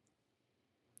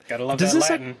 Gotta love Does that this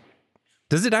Latin.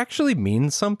 Does it actually mean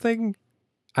something?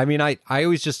 I mean, I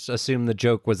always just assumed the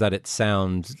joke was that it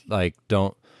sounds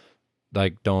don't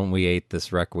we hate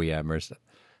this requiem or something.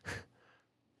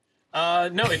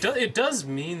 No, it does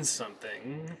mean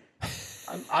something.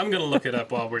 I'm gonna look it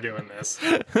up while we're doing this.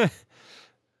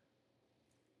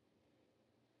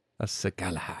 That's a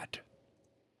Galahad.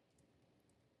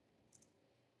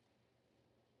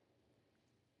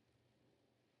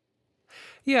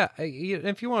 Yeah,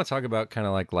 if you want to talk about kind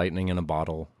of like lightning in a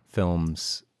bottle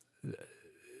films,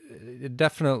 it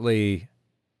definitely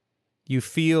you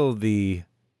feel the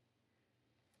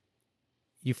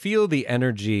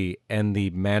energy and the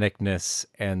manicness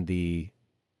and the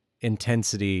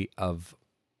intensity of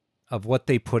what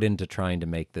they put into trying to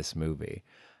make this movie.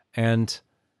 And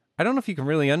I don't know if you can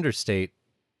really understate.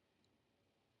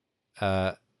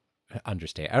 I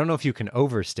don't know if you can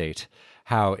overstate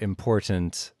how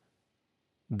important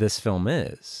this film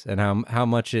is, and how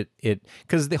much it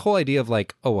because the whole idea of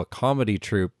like, oh, a comedy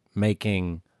troupe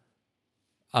making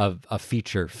a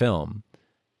feature film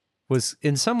was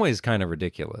in some ways kind of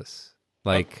ridiculous.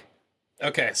 Like,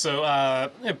 Okay, so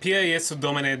Pia Jesu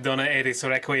Domine Dona Eris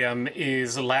Requiem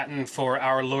is Latin for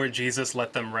Our Lord Jesus,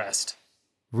 let them rest.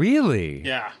 really?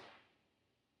 Yeah.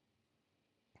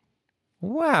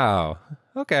 Wow.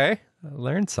 Okay. I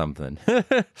learned something.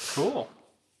 Cool.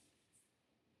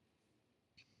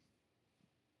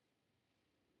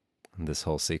 This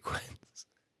whole sequence.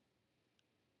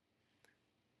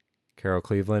 Carol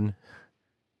Cleveland.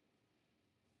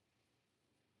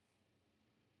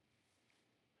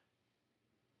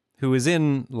 Who was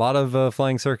in a lot of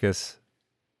Flying Circus.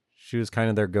 She was kind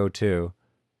of their go-to.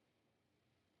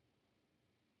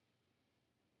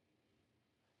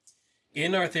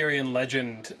 In Arthurian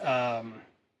legend,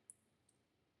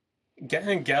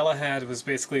 Galahad was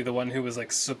basically the one who was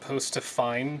like supposed to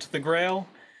find the Grail.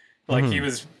 Like he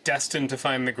was destined to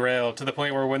find the Grail to the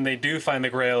point where when they do find the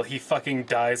Grail, he fucking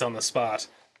dies on the spot.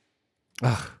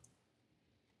 Ugh.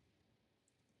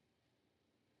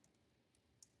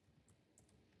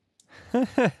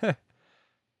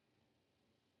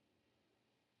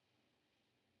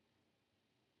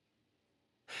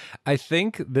 I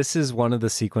think this is one of the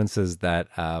sequences that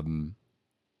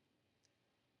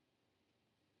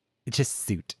it just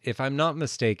suit. If I'm not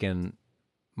mistaken,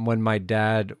 when my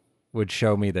dad would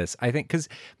show me this, I think because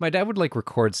my dad would like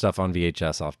record stuff on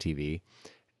VHS off TV,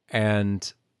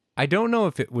 and I don't know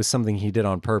if it was something he did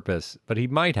on purpose, but he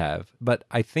might have. But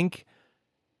I think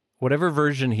whatever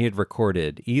version he had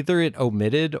recorded, either it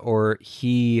omitted or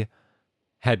he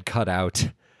had cut out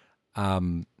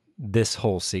this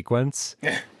whole sequence.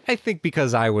 I think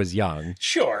because I was young,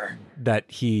 Sure. that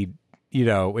he, you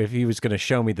know, if he was going to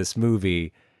show me this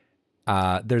movie,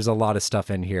 there's a lot of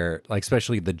stuff in here, like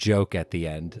especially the joke at the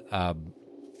end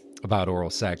about oral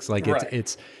sex. Like Right.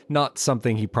 it's not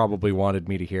something he probably wanted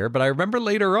me to hear. But I remember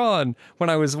later on when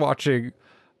I was watching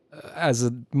as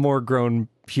a more grown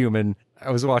human,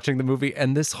 I was watching the movie,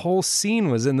 and this whole scene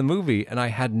was in the movie, and I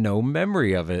had no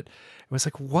memory of it. It was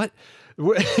like, what?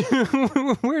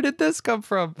 Where did this come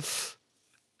from?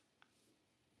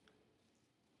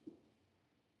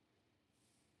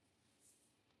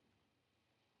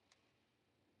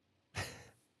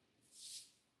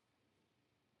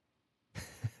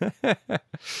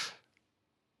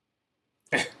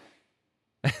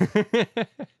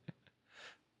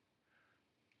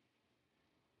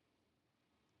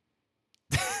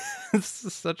 This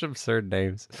is such absurd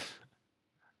names.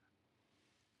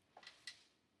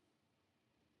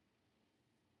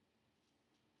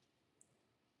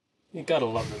 You gotta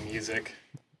love the music.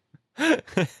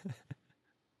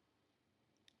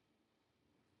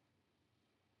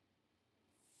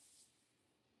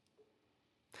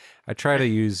 I try to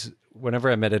use whenever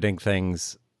I'm editing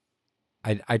things.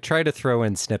 I try to throw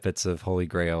in snippets of Holy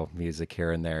Grail music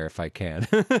here and there if I can,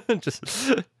 just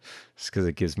because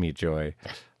it gives me joy.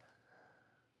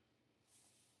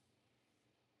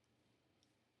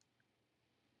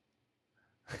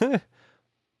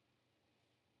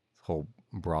 Whole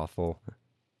brothel.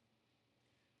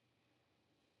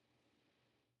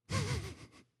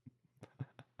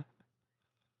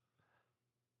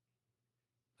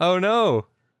 Oh no!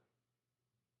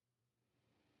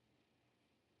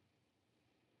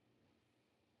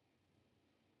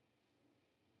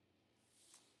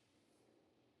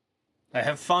 I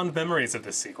have fond memories of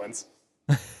this sequence.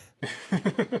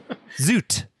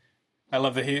 Zoot! I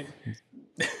love that he.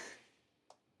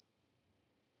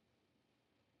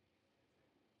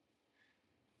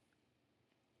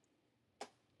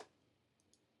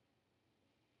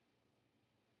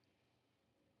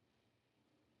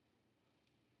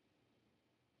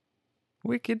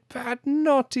 Wicked, bad,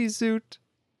 naughty Zoot.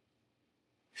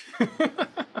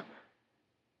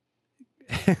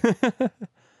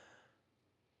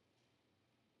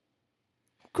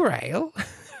 Grail.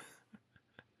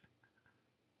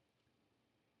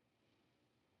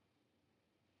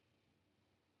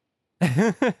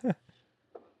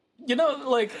 You know,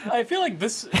 like, I feel like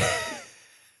this.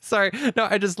 Sorry, no,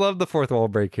 I just love the fourth wall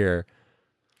break here.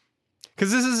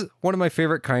 Because this is one of my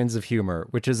favorite kinds of humor,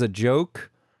 which is a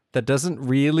joke that doesn't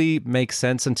really make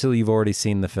sense until you've already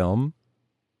seen the film.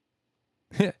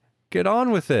 Get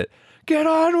on with it. Get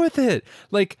on with it.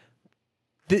 Like,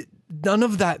 none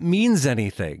of that means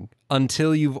anything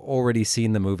until you've already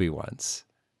seen the movie once.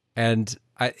 And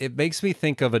it makes me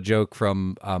think of a joke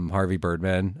from Harvey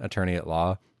Birdman, Attorney at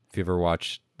Law, if you ever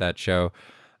watched that show.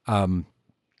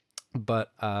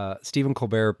 But Stephen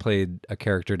Colbert played a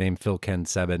character named Phil Ken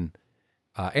Seven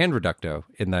and Reducto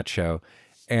in that show.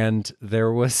 And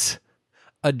there was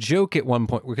a joke at one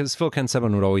point because Phil Ken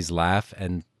Seven would always laugh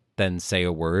and then say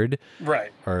a word,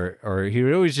 Right. or he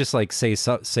would always just like say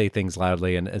things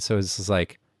loudly, and so it's just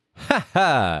like, ha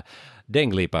ha,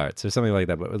 dangly parts or something like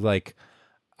that. But with like,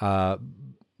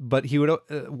 but he would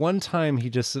one time he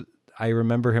just, I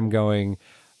remember him going,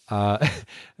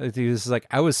 he was like,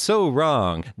 I was so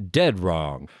wrong, dead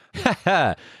wrong, ha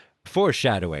ha.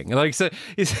 Foreshadowing, like, so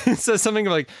he says something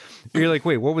like, you're like,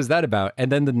 wait, what was that about?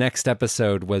 And then the next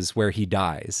episode was where he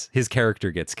dies, his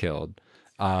character gets killed.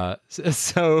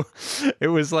 So it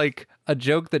was like a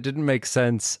joke that didn't make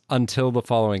sense until the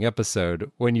following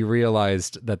episode when you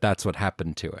realized that that's what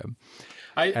happened to him.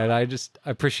 And I just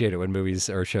appreciate it when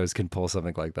movies or shows can pull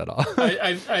something like that off.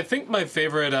 I think my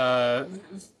favorite.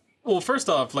 Well, first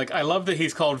off, like, I love that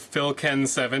he's called Phil Ken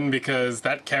Seven because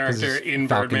that character in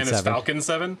Falcon Birdman is 7. Falcon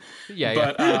Seven. Yeah,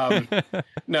 But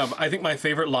no, I think my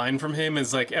favorite line from him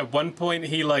is like at one point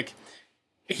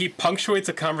he punctuates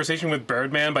a conversation with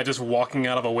Birdman by just walking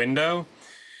out of a window.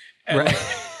 And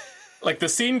Right. like the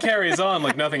scene carries on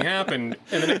like nothing happened,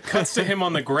 and then it cuts to him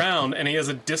on the ground and he has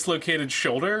a dislocated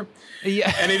shoulder.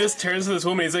 Yeah. And he just turns to this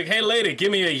woman. He's like, "Hey, lady,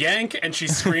 give me a yank!" And she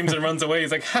screams and runs away.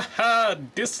 He's like, "Ha ha,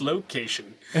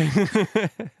 dislocation." And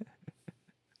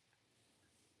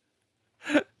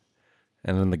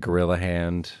then the gorilla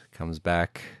hand comes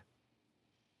back.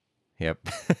 Yep.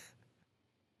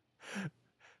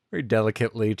 Very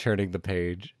delicately turning the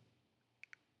page.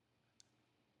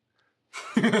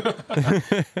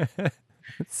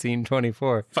 Scene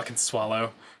 24. Fucking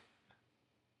swallow.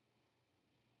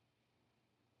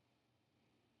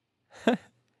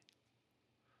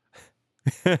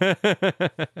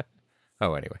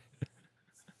 Oh, anyway.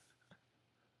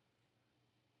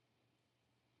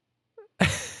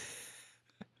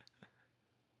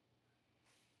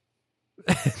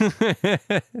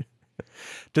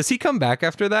 Does he come back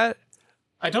after that?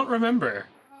 I don't remember.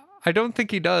 I don't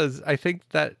think he does. I think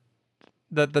that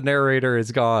the narrator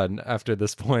is gone after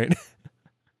this point.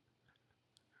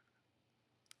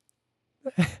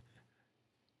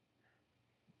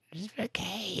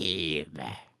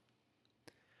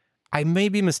 I may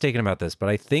be mistaken about this, but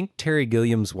I think Terry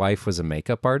Gilliam's wife was a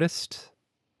makeup artist.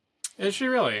 Is she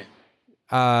really?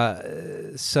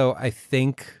 So I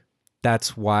think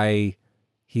that's why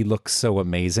he looks so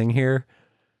amazing here.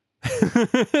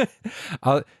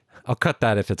 I'll cut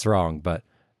that if it's wrong, but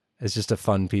it's just a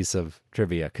fun piece of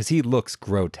trivia because he looks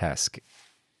grotesque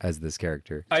as this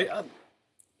character.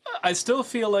 I still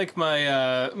feel like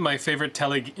my favorite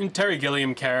Terry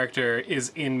Gilliam character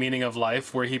is in Meaning of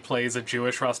Life, where he plays a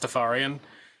Jewish Rastafarian.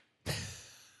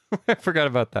 I forgot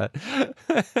about that.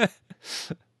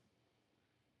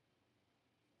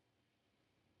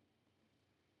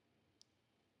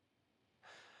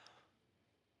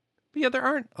 But yeah, there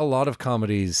aren't a lot of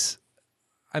comedies.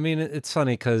 I mean, it's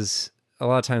funny because a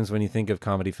lot of times when you think of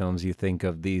comedy films, you think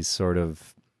of these sort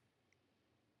of,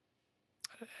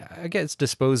 I guess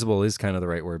disposable is kind of the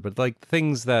right word, but like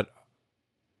things that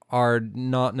are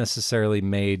not necessarily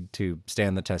made to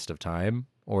stand the test of time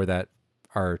or that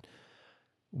are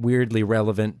weirdly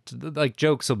relevant. Like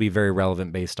jokes will be very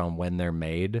relevant based on when they're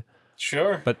made.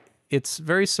 Sure. But it's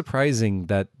very surprising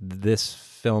that this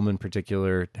film in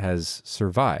particular has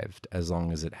survived as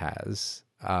long as it has.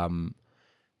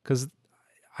 Because,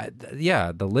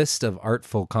 the list of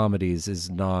artful comedies is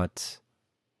not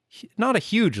a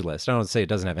huge list. I don't say it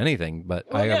doesn't have anything, but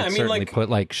Well, I would certainly like, put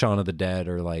like Shaun of the Dead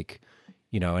or like,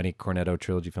 any Cornetto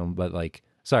trilogy film. But like,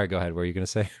 sorry, go ahead. What were you going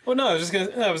to say? well, no, I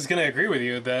was gonna agree with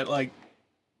you that like,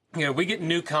 we get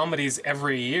new comedies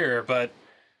every year, but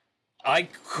I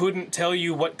couldn't tell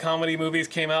you what comedy movies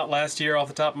came out last year off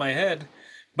the top of my head.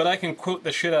 But I can quote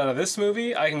the shit out of this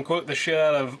movie. I can quote the shit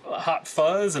out of Hot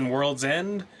Fuzz and World's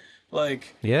End.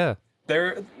 Like, Yeah.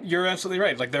 you're absolutely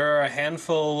right. Like, there are a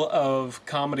handful of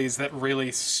comedies that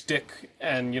really stick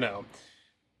and,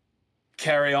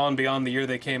 carry on beyond the year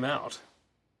they came out.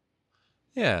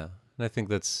 Yeah. And I think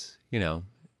that's,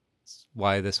 it's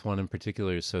why this one in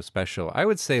particular is so special. I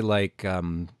would say like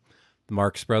the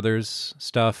Marx Brothers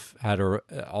stuff had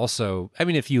also, I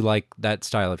mean, if you like that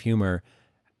style of humor,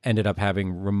 ended up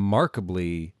having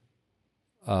remarkably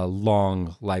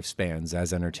long lifespans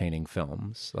as entertaining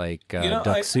films. Like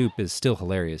Duck Soup is still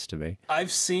hilarious to me.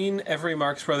 I've seen every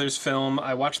Marx Brothers film.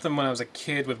 I watched them when I was a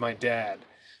kid with my dad.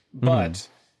 But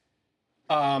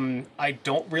I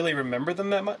don't really remember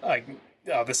them that much.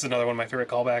 This is another one of my favorite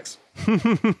callbacks.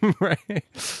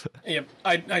 Right. Yep.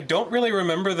 I don't really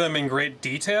remember them in great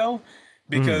detail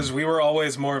because we were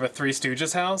always more of a Three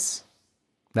Stooges house.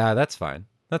 Nah, that's fine.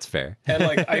 That's fair. And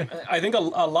like I think a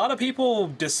lot of people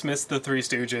dismiss the Three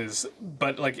Stooges,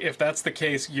 but like if that's the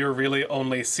case, you're really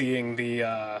only seeing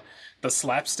the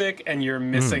slapstick and you're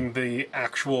missing the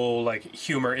actual like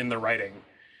humor in the writing.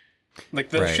 Like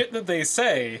the shit that they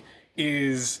say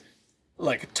is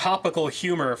like topical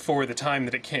humor for the time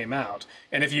that it came out.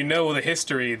 And if you know the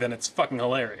history, then it's fucking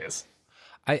hilarious.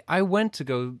 I went to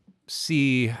go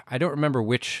see, I don't remember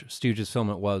which Stooges film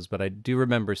it was, but I do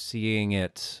remember seeing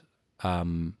it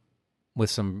with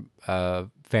some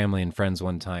family and friends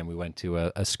one time. We went to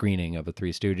a screening of a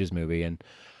Three Stooges movie, and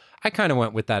I kind of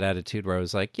went with that attitude where I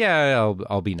was like, yeah,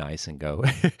 I'll be nice and go,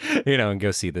 and go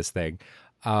see this thing.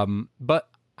 But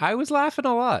I was laughing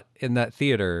a lot in that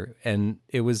theater, and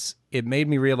it made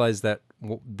me realize that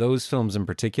those films in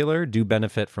particular do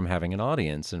benefit from having an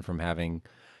audience and from having,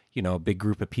 a big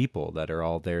group of people that are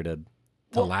all there to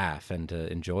laugh and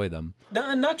to enjoy them.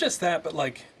 No, not just that, but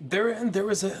like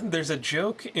there's a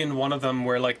joke in one of them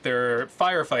where like they're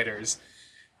firefighters,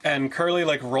 and Curly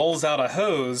like rolls out a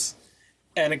hose,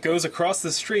 and it goes across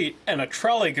the street, and a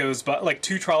trolley goes by, like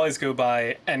two trolleys go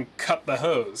by and cut the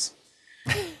hose.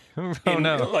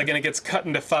 No! Like, and it gets cut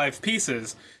into 5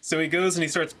 pieces. So he goes and he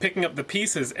starts picking up the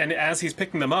pieces, and as he's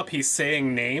picking them up, he's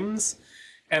saying names.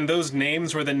 And those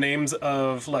names were the names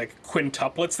of like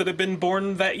quintuplets that had been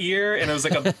born that year, and it was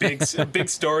like a big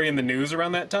story in the news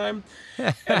around that time.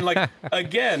 And like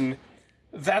again,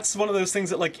 that's one of those things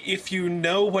that like if you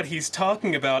know what he's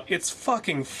talking about, it's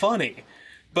fucking funny.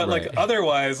 But like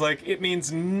otherwise, like it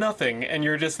means nothing, and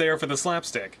you're just there for the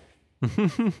slapstick.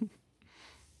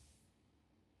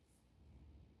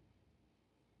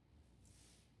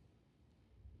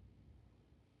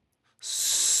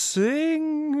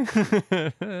 Sing.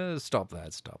 Stop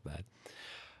that.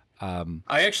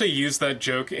 I actually used that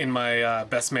joke in my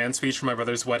best man speech for my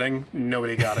brother's wedding.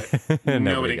 Nobody got it.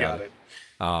 Nobody got it.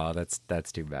 Oh,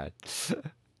 that's too bad.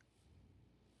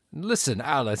 Listen,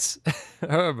 Alice,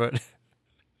 Herbert.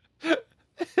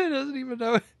 doesn't even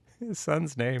know his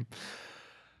son's name.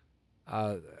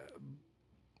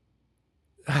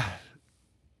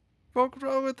 What's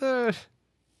wrong with it?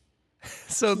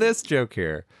 So this joke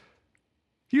here,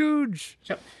 huge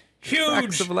Yep.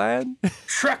 tracts Huge of land.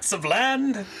 tracts of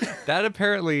land. That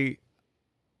apparently,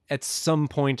 at some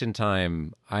point in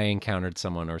time, I encountered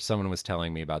someone, or someone was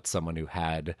telling me about someone who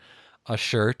had a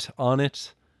shirt on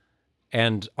it,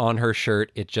 and on her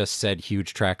shirt it just said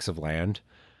 "huge tracts of land."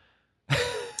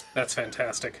 That's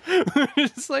fantastic.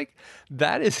 It's like,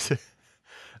 that is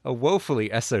a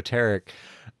woefully esoteric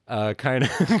kind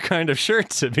of shirt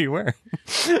to be wearing.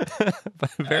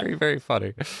 But very, very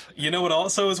funny. You know what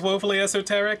also is woefully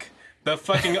esoteric? The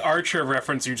fucking Archer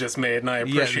reference you just made, and I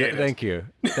appreciate it. Thank you.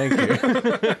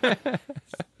 Thank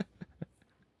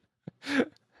you.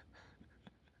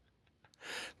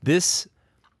 This,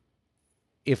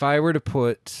 if I were to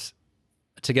put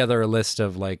together a list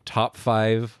of like top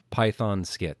 5 Python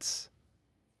skits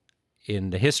in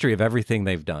the history of everything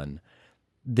they've done,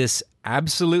 this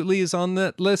absolutely is on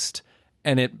that list,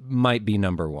 and it might be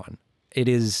number 1. It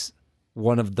is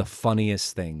one of the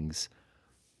funniest things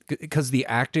because the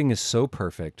acting is so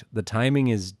perfect, the timing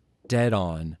is dead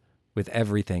on with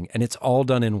everything, and it's all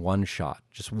done in one shot,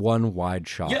 just one wide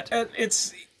shot. Yeah, and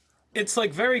it's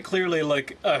like very clearly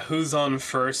like a who's on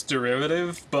first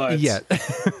derivative, but Yeah.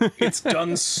 it's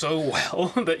done so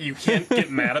well that you can't get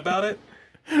mad about it.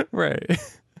 Right.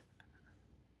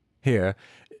 Here.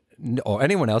 Or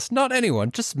anyone else, not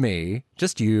anyone, just me,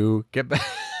 just you, get back.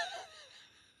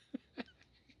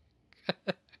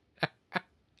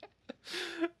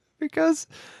 Because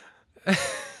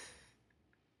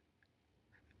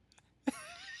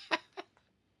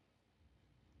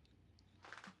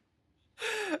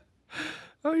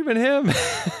oh, even him.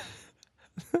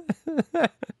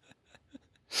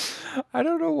 I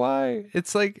don't know why.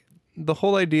 It's like the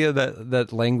whole idea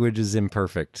that language is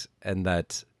imperfect and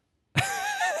that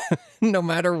no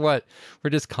matter what, we're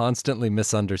just constantly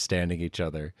misunderstanding each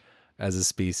other as a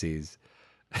species.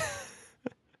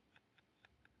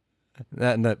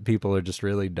 And that people are just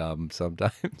really dumb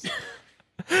sometimes.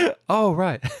 Oh,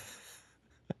 right.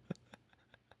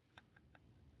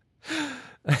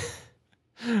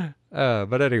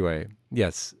 But anyway,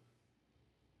 yes.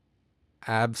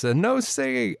 No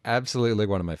singing, absolutely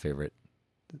one of my favorite.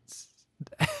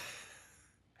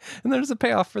 And there's a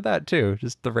payoff for that too,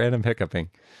 just the random hiccuping.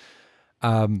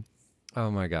 Oh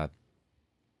my god.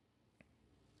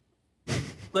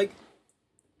 Like,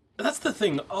 that's the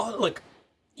thing. Like,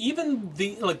 even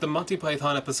the Monty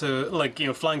Python episode, like,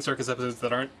 Flying Circus episodes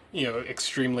that aren't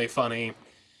extremely funny,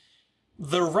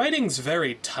 the writing's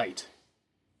very tight.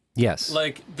 Yes.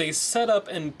 Like, they set up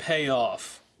and pay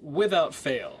off without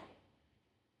fail.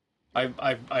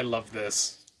 I love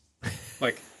this.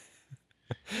 Like,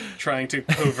 trying to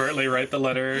covertly write the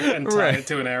letter and tie Right. it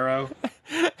to an arrow.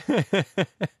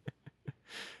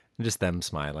 Just them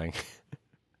smiling.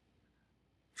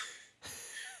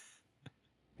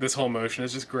 This whole motion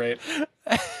is just great.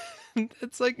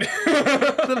 It's like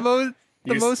the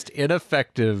most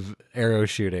ineffective arrow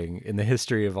shooting in the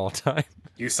history of all time.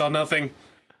 You saw nothing.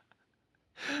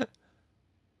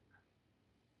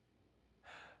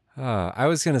 I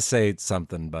was gonna say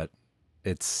something, but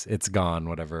it's gone.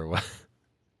 Whatever it was.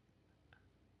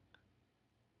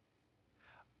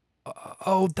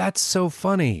 Oh, that's so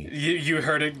funny. You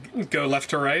heard it go left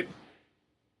to right?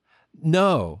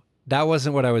 No, that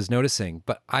wasn't what I was noticing.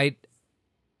 But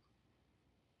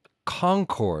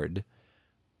Concord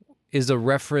is a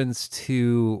reference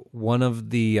to one of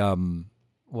the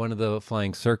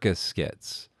Flying Circus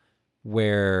skits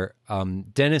where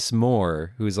Dennis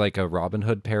Moore, who's like a Robin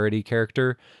Hood parody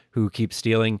character who keeps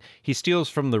stealing, he steals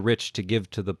from the rich to give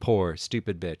to the poor,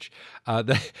 stupid bitch.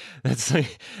 That's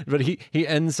like, but he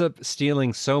ends up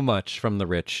stealing so much from the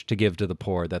rich to give to the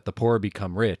poor that the poor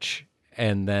become rich,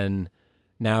 and then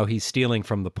now he's stealing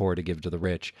from the poor to give to the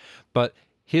rich. But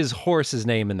his horse's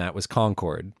name in that was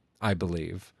Concord, I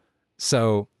believe.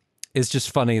 So it's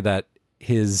just funny that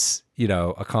his,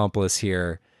 accomplice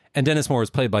here, and Dennis Moore was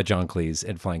played by John Cleese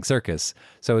in Flying Circus.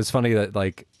 So it's funny that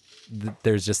like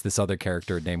there's just this other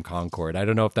character named Concord. I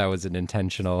don't know if that was an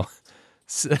intentional.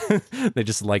 They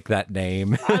just like that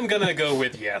name. I'm gonna go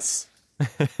with yes.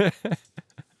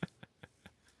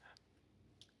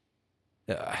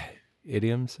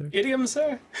 Idiom, sir? Idiom,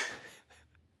 sir?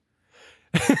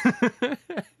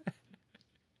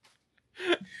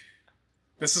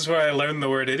 This is where I learned the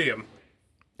word idiom.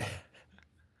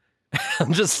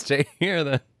 I'll just stay here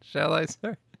then, shall I,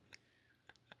 sir?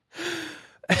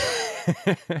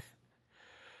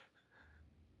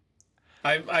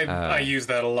 I use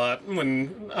that a lot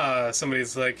when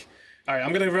somebody's like, All right,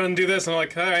 I'm gonna run and do this. And I'm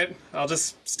like, all right, I'll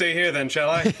just stay here then, shall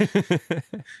I?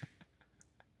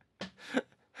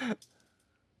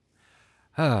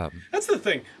 Um, That's the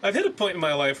thing. I've hit a point in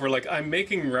my life where like I'm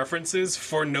making references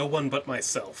for no one but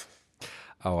myself.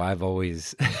 oh, I've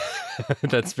always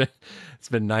that's been it's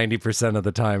been 90% of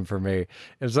the time for me.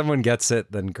 If someone gets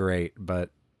it, then great, but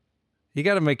you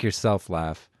got to make yourself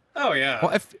laugh. Oh yeah,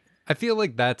 Well, I feel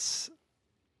like I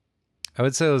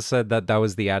would say said that that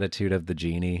was the attitude of the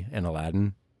genie in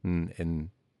Aladdin in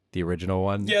the original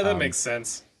one. yeah, that makes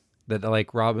sense. That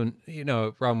like Robin,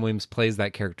 Robin Williams plays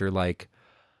that character like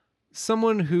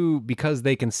someone who, because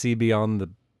they can see beyond the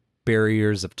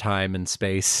barriers of time and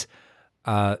space,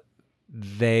 uh,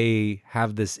 they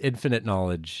have this infinite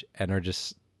knowledge and are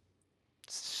just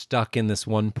stuck in this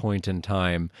one point in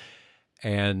time,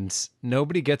 and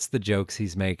nobody gets the jokes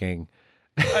he's making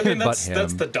I mean, but that's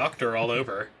him. the Doctor all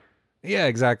over. Yeah,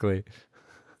 exactly.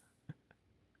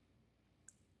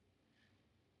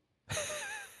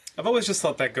 I've always just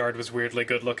thought that guard was weirdly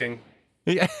good looking.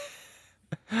 Yeah,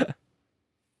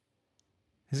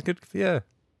 he's good. Yeah,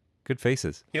 good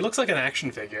faces. He looks like an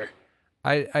action figure.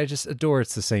 I just adore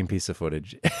it's the same piece of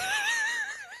footage.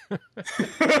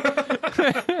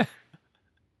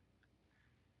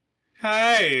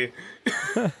 Hi.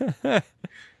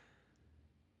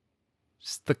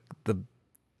 Just the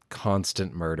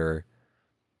constant murder.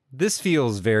 This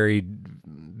feels very,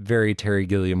 very Terry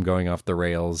Gilliam going off the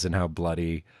rails and how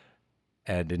bloody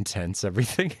and intense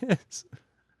everything is.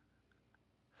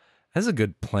 That's a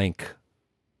good plank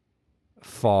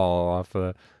fall off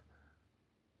of.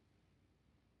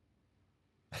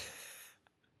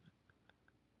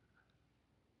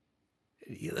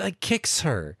 He like kicks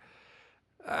her.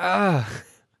 Ah.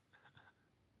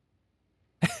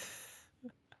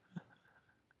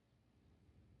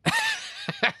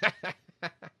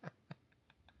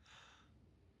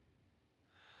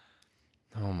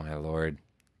 Oh my lord.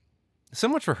 So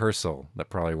much rehearsal that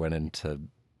probably went into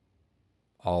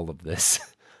all of this.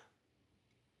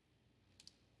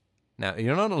 Now,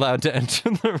 you're not allowed to enter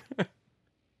the room.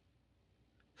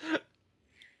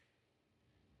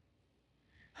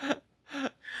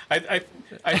 I, I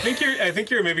I think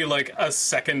you're maybe like a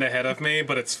second ahead of me,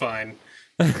 but it's fine.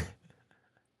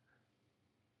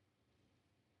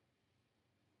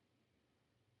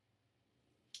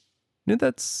 Knew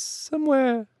that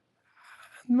somewhere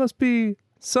must be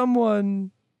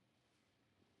someone.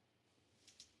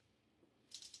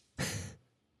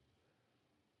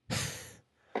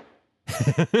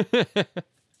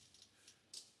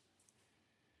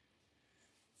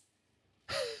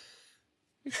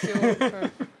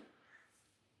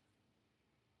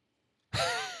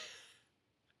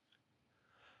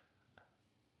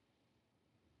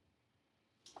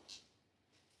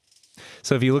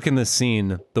 So if you look in this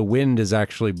scene, the wind is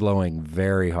actually blowing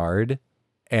very hard,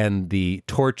 and the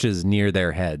torches near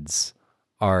their heads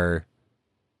are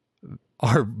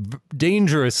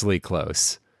dangerously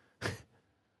close.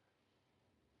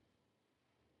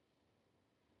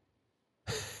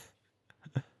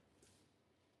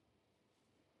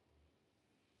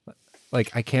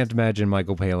 Like I can't imagine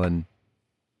Michael Palin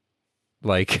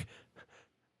like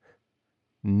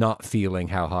not feeling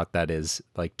how hot that is,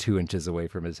 like 2 inches away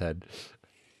from his head.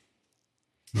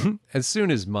 As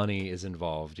soon as money is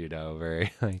involved,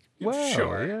 very like, wow,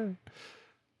 Sure. yeah,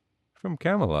 from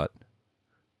Camelot.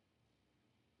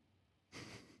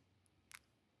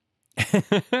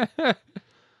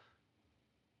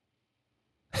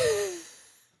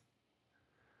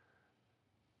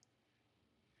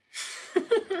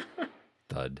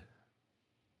 Thud.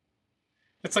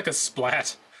 It's like a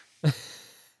splat.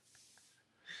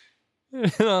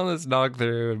 All this knocked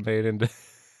through and made into.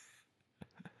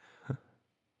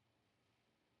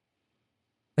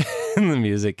 And the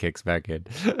music kicks back in.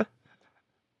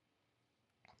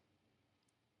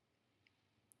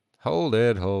 Hold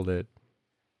it, hold it.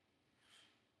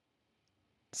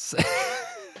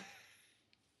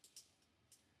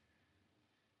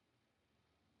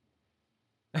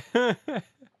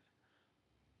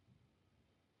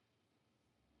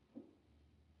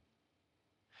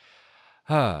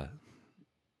 Ah,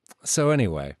 so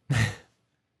anyway,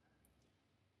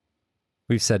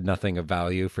 we've said nothing of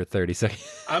value for 30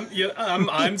 seconds.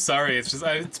 I'm sorry. It's just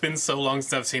it's been so long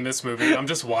since I've seen this movie. I'm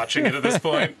just watching it at this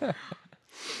point.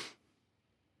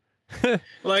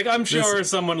 Like I'm sure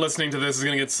someone listening to this is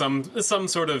gonna get some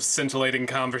sort of scintillating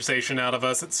conversation out of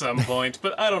us at some point,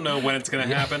 but I don't know when it's gonna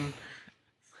happen.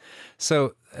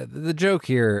 So the joke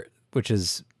here, which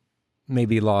is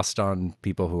maybe lost on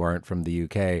people who aren't from the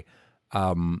UK,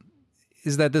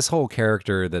 is that this whole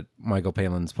character that Michael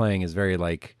Palin's playing is very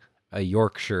like a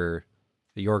Yorkshire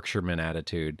the Yorkshireman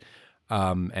attitude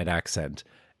and accent.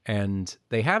 And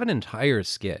they have an entire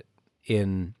skit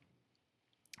in,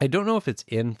 I don't know if it's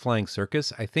in Flying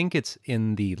Circus. I think it's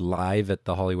in the Live at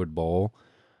the Hollywood Bowl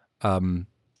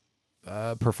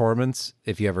performance,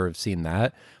 if you ever have seen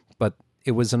that. But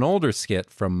it was an older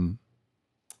skit from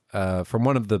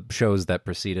one of the shows that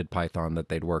preceded Python that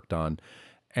they'd worked on.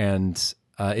 And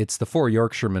it's the Four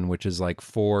Yorkshiremen, which is like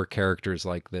four characters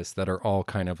like this that are all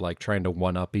kind of like trying to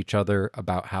one up each other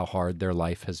about how hard their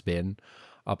life has been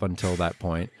up until that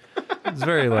point. It's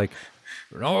very like,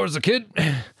 when I was a kid,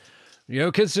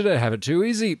 kids today have it too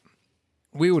easy.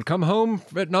 We would come home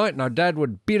at night and our dad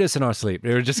would beat us in our sleep.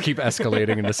 It would just keep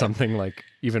escalating into something like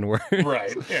even worse.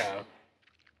 Right. Yeah.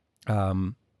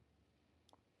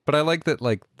 But I like that,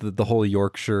 like the whole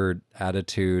Yorkshire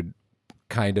attitude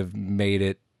kind of made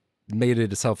it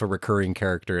itself a recurring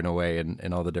character in a way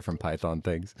in all the different Python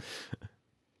things.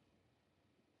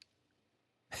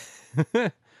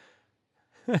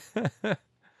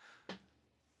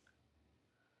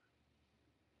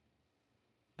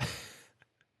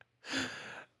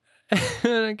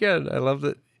 And again, I love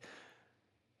that,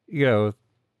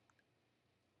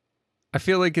 I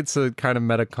feel like it's a kind of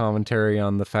meta commentary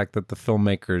on the fact that the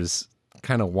filmmakers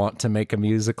kind of want to make a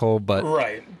musical, but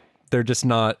right. they're just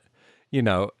not,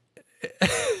 the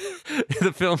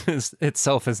film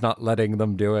itself is not letting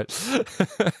them do it.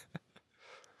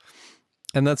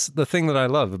 And that's the thing that I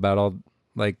love about all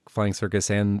like Flying Circus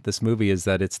and this movie, is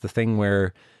that it's the thing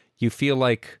where you feel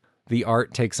like the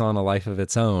art takes on a life of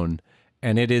its own,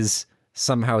 and it is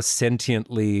somehow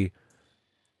sentiently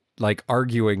like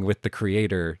arguing with the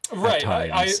creator. Right. At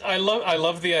times. I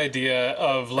love the idea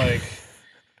of like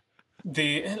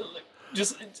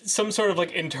just some sort of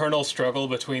like internal struggle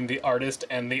between the artist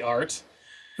and the art.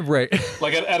 Right.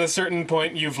 Like at a certain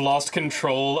point, you've lost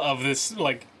control of this,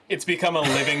 like it's become a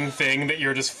living thing that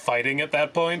you're just fighting at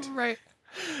that point. Right.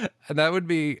 And that would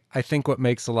be, I think, what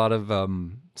makes a lot of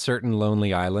certain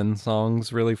Lonely Island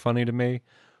songs really funny to me.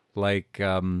 Like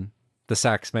The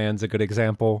Sax Man's a good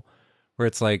example, where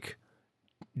it's like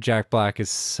Jack Black is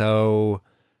so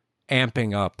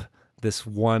amping up this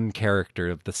one character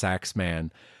of the Sax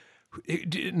Man.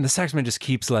 And the Sax Man just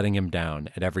keeps letting him down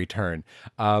at every turn.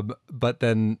 But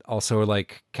then also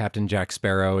like Captain Jack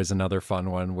Sparrow is another fun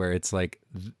one, where it's like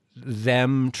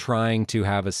them trying to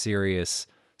have a serious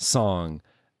song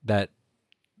that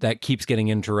keeps getting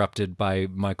interrupted by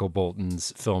Michael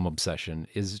Bolton's film obsession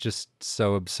is just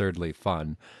so absurdly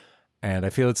fun. And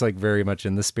I feel it's like very much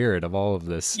in the spirit of all of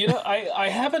this. I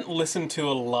haven't listened to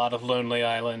a lot of Lonely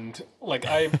Island. Like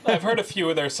I've heard a few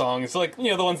of their songs, like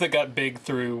the ones that got big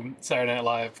through Saturday Night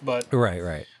Live. But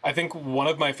Right. I think one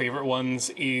of my favorite ones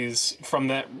is from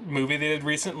that movie they did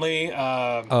recently.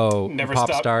 Never Pop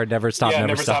Stop. Star, Never Stop, yeah,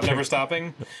 Never Stop, Never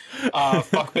Stopping.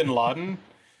 Fuck Bin Laden.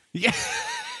 Yeah,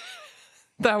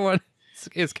 that one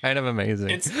is kind of amazing.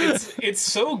 It's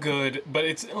so good, but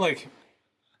it's like.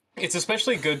 It's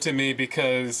especially good to me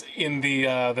because in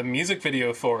the music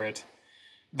video for it,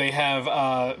 they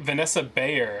have Vanessa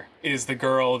Bayer is the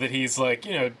girl that he's like,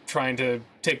 trying to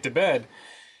take to bed.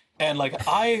 And like,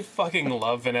 I fucking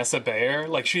love Vanessa Bayer.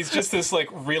 Like, she's just this like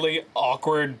really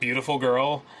awkward, beautiful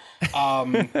girl. I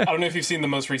don't know if you've seen the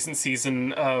most recent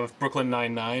season of Brooklyn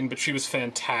Nine-Nine, but she was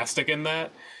fantastic in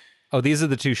that. Oh, these are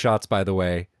the two shots, by the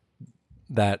way,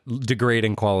 that degrade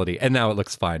in quality. And now it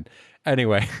looks fine.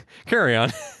 Anyway, carry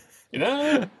on.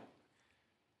 I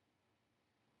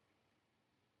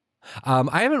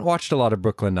haven't watched a lot of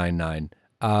Brooklyn Nine-Nine.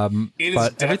 It is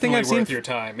definitely worth your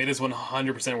time. It is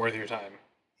 100% worth your time.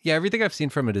 Yeah, everything I've seen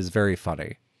from it is very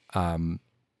funny. Well,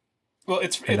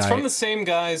 it's from the same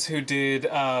guys who did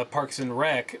Parks and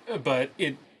Rec, but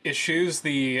it eschews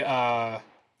the... Yeah,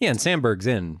 and Sandberg's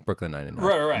in Brooklyn Nine-Nine.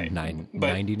 Right.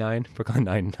 99? Brooklyn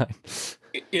Nine-Nine.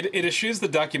 It eschews the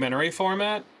documentary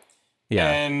format.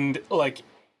 Yeah. And, like...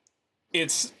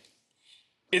 It's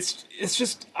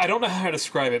just, I don't know how to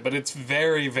describe it, but it's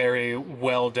very, very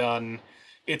well done.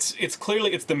 It's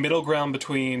clearly, it's the middle ground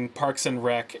between Parks and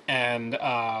Rec and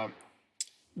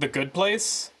The Good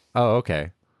Place. Oh,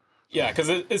 okay. Yeah, because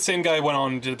the same guy went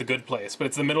on and did The Good Place, but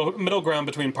it's the middle ground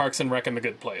between Parks and Rec and The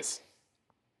Good Place.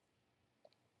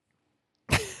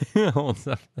 Just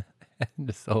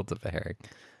holds up a herring.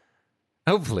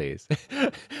 Oh, please.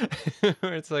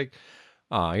 It's like,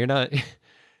 oh, you're not...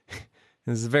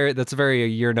 That's very a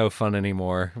 "you're no fun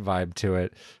anymore" vibe to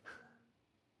it.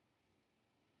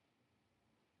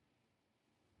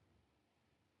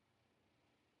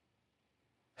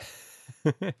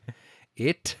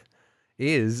 It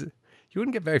is. You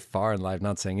wouldn't get very far in life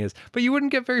not saying is, but you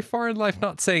wouldn't get very far in life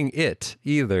not saying it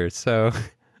either. So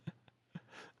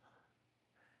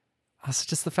Also,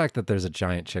 just the fact that there's a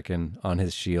giant chicken on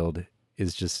his shield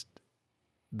is just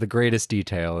the greatest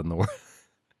detail in the world.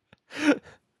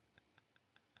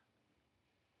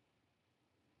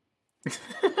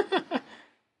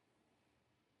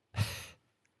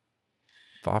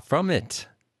 Far from it.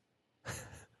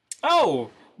 Oh,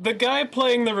 the guy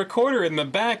playing the recorder in the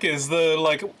back is the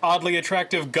like oddly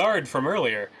attractive guard from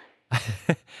earlier.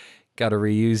 Gotta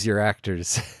reuse your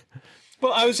actors.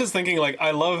 Well, I was just thinking, like,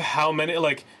 I love how many,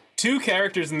 like, two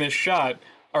characters in this shot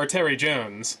are Terry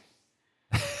Jones.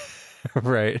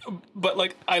 Right. But,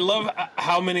 like, I love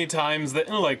how many times that,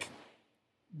 like,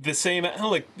 the same,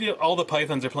 like, all the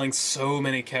Pythons are playing so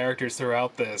many characters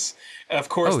throughout this. Of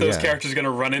course, Oh, those yeah. characters are going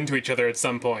to run into each other at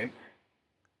some point.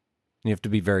 You have to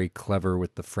be very clever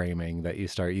with the framing that you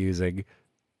start using.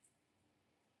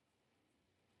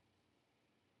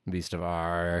 Beast of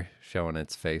R showing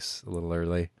its face a little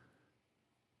early.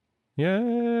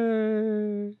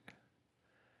 Yay!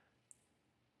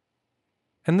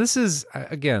 And this is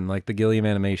again like the Gilliam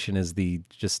animation is the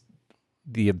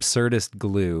absurdist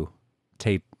glue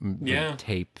tape, Yeah.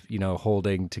 tape,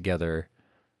 holding together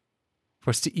for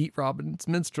us to eat Robin's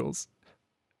minstrels.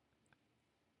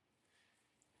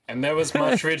 And there was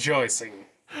much rejoicing.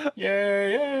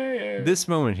 Yay, yay, yay. This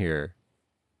moment here,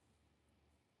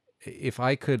 if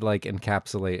I could like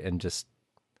encapsulate and just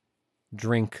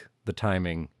drink the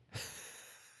timing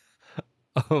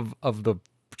of the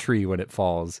tree when it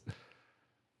falls.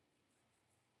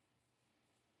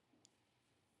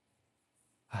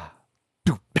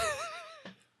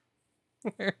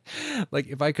 Like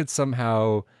if I could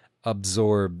somehow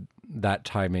absorb that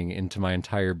timing into my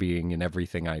entire being and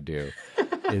everything I do,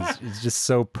 is just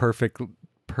so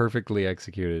perfectly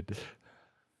executed.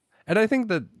 And I think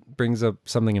that brings up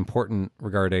something important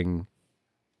regarding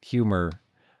humor,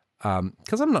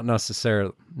 because I'm not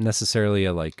necessarily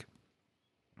a like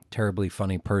terribly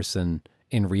funny person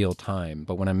in real time,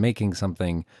 but when I'm making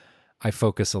something, I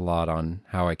focus a lot on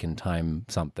how I can time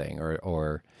something,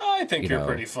 or I think you you're know,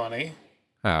 pretty funny.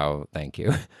 oh, thank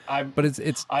you. I But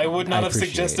it's I would not have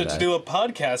appreciate suggested to that. do a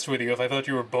podcast with you if I thought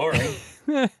you were boring.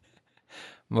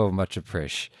 Well, much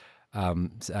appreciate.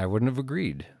 I wouldn't have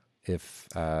agreed if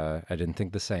I didn't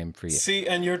think the same for you. See,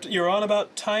 and you're on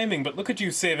about timing, but look at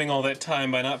you saving all that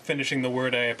time by not finishing the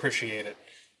word I appreciate it.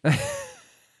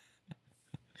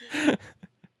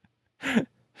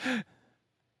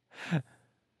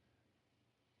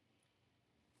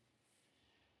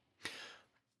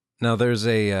 Now there's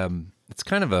it's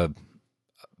kind of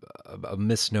a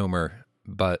misnomer,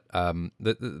 but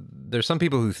there's some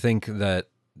people who think that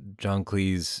John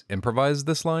Cleese improvised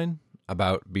this line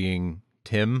about being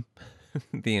Tim,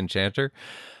 the Enchanter,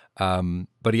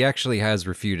 but he actually has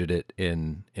refuted it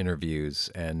in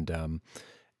interviews, and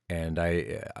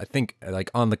I think like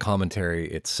on the commentary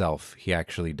itself, he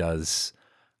actually does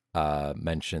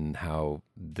mention how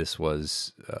this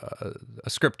was a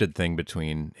scripted thing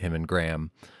between him and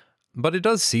Graham, but it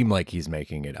does seem like he's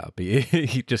making it up.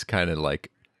 He just kind of like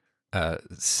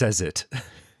says it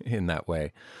in that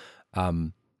way.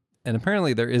 And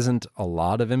apparently there isn't a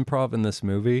lot of improv in this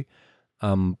movie.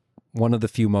 One of the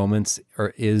few moments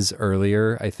is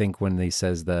earlier, I think, when he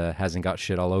says the hasn't got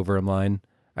shit all over him line.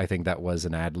 I think that was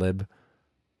an ad lib.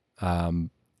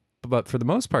 But for the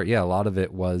most part, yeah, a lot of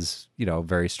it was,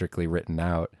 very strictly written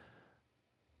out.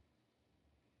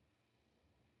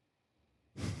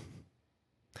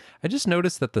 I just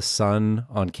noticed that the sun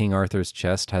on King Arthur's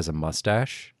chest has a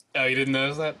mustache. Oh, you didn't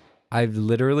notice that? I've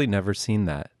literally never seen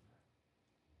that.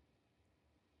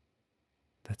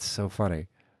 That's so funny.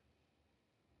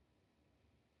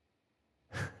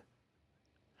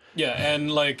 Yeah,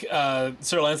 and like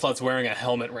Sir Lancelot's wearing a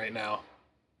helmet right now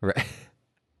Right.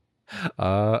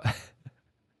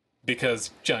 because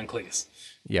John Cleese.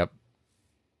 Yep.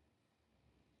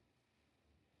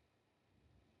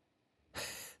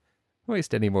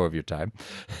 Waste any more of your time.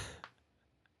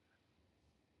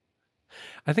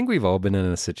 I think we've all been in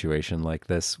a situation like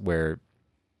this where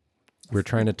we're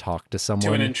trying to talk to someone.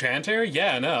 To an enchanter?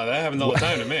 Yeah, no, that happens all the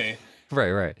time to me.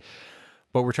 Right.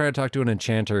 But we're trying to talk to an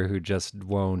enchanter who just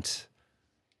won't,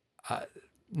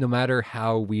 no matter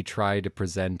how we try to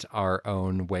present our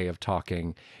own way of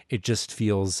talking, it just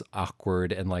feels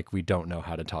awkward and like we don't know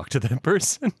how to talk to that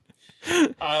person.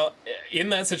 In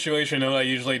that situation, what I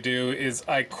usually do is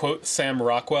I quote Sam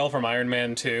Rockwell from Iron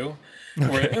Man 2,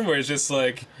 where it's just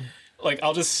like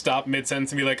I'll just stop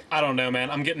mid-sentence and be like, I don't know,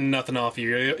 man, I'm getting nothing off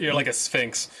you. You're like a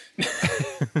sphinx.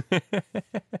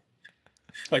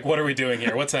 Like, what are we doing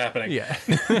here? What's happening? Yeah.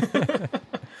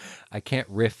 I can't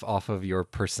riff off of your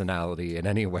personality in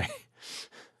any way.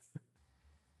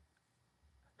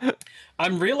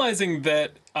 I'm realizing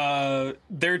that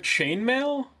their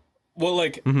chainmail. Well,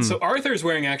 like, Hmm. so Arthur's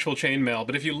wearing actual chainmail,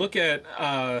 but if you look at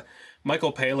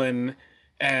Michael Palin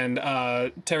and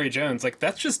Terry Jones, like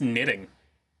that's just knitting.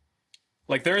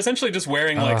 Like they're essentially just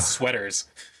wearing like sweaters.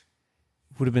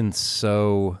 Would have been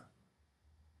so.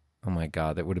 Oh my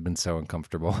god, that would have been so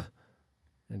uncomfortable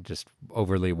and just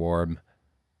overly warm.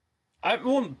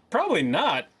 Well, probably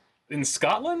not in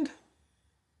Scotland.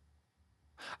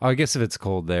 Oh, I guess if it's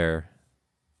cold there.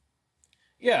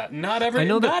 Yeah, I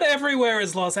know that. not everywhere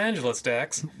is Los Angeles,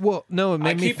 Dex. Well, no, it I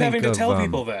made me keep having think to of. tell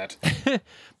people that.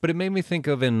 But it made me think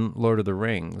of in Lord of the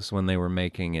Rings when they were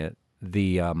making it.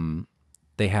 They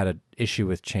had an issue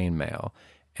with chainmail,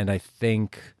 and I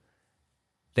think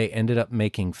they ended up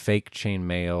making fake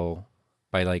chainmail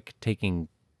by like taking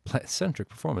centric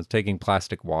performance, taking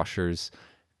plastic washers,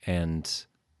 and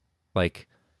like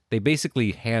they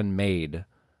basically handmade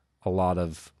a lot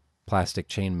of plastic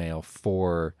chainmail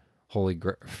for Holy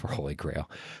Grail,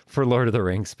 for Lord of the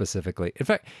Rings specifically. In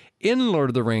fact, in Lord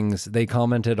of the Rings, they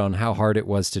commented on how hard it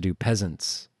was to do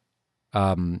peasants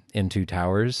in Two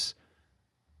Towers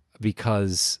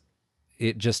because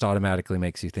it just automatically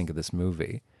makes you think of this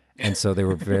movie. And so they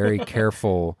were very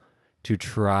careful to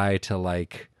try to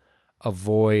like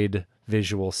avoid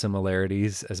visual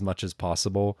similarities as much as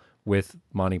possible with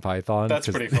Monty Python That's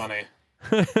because pretty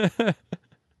funny.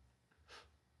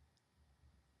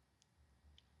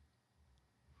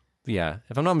 yeah,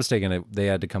 if I'm not mistaken, they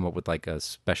had to come up with like a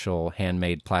special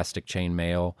handmade plastic chain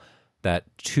mail that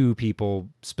two people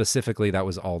specifically, that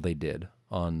was all they did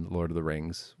on Lord of the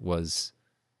Rings was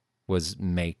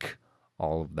make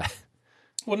all of that.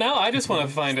 Well, now I just want to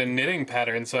find a knitting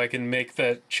pattern so I can make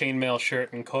that chainmail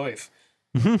shirt and coif.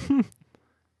 No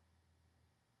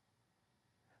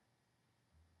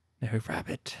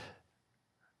rabbit.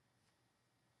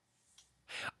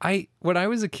 I when I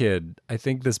was a kid, I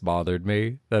think this bothered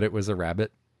me that it was a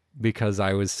rabbit because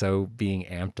I was so being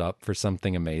amped up for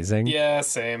something amazing. Yeah,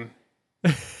 same.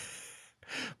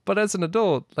 But as an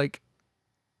adult, like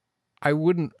I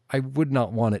would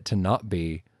not want it to not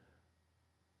be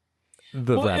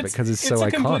the Well, rabbit because it's so it's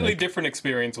a completely iconic. different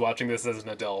experience watching this as an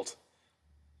adult.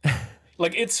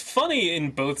 Like it's funny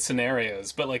in both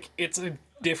scenarios, but like it's a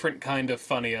different kind of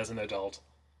funny as an adult.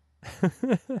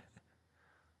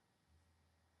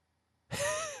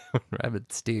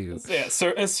 Rabbit stew. Yeah,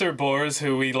 Sir Bors,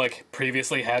 who we like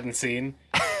previously hadn't seen.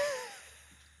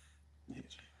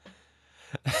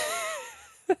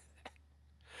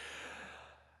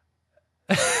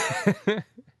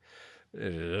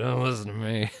 Don't listen to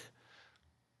me.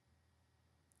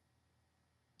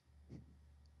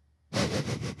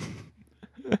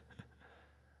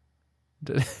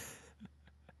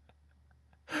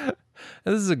 This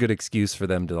is a good excuse for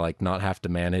them to like not have to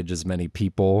manage as many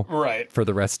people Right. for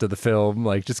the rest of the film.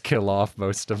 Like just kill off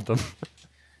most of them.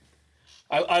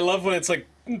 I love when it's like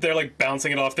they're like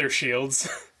bouncing it off their shields.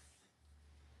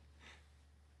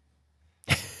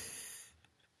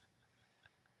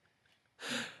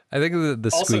 I think the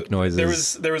Also, squeak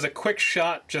noises. there was a quick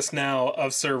shot just now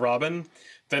of Sir Robin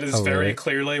that is Oh very really?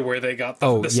 clearly where they got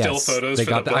Oh the still yes, photos they for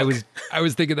the got that. I book.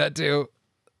 was thinking that too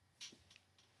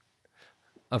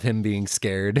of him being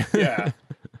scared. Yeah.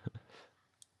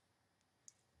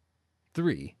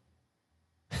 Three.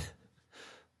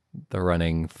 The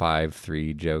running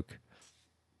 5-3 joke.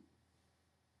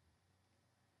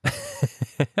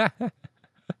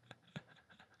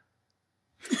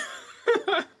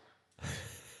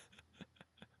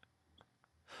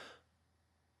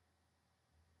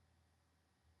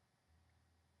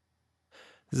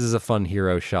 This is a fun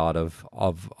hero shot of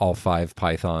all five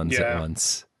pythons at Yeah.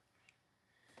 once.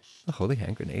 The holy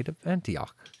hand grenade of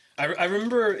Antioch. I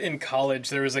remember in college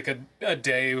there was like a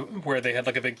day where they had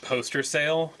like a big poster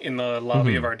sale in the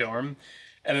lobby of our dorm,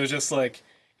 and it was just like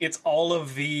it's all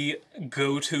of the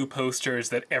go-to posters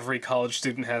that every college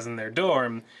student has in their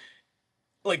dorm.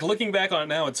 Like looking back on it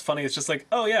now, it's funny. It's just like,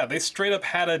 oh yeah, they straight up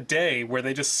had a day where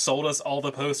they just sold us all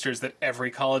the posters that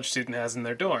every college student has in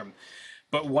their dorm.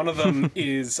 But one of them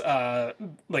is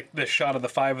like the shot of the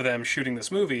five of them shooting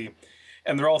this movie,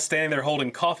 and they're all standing there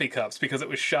holding coffee cups because it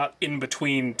was shot in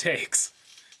between takes.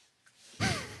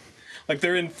 Like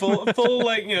they're in full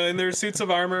like in their suits of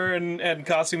armor and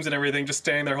costumes and everything, just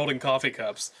standing there holding coffee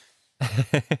cups.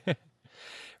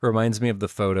 Reminds me of the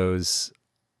photos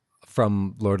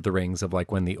from Lord of the Rings of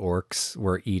like when the orcs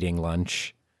were eating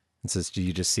lunch. It says, do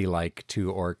you just see like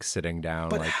two orcs sitting down?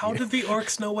 But like, how did the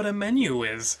orcs know what a menu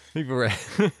is?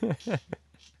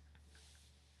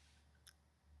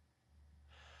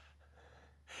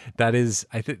 That is,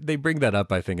 I think they bring that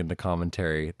up. I think in the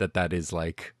commentary that is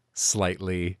like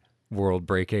slightly world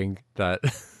breaking that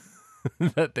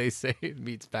that they say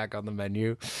meat's back on the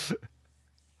menu.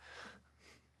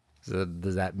 So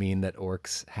does that mean that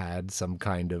orcs had some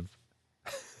kind of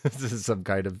some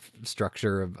kind of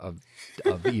structure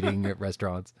of eating at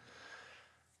restaurants?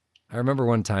 I remember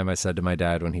one time I said to my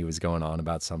dad when he was going on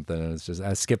about something, and it's just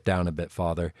I skipped down a bit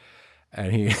farther,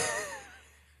 and he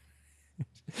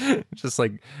just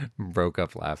like broke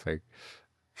up laughing.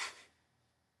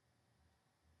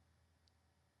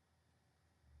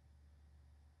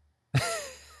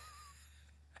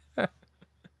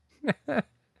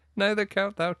 Neither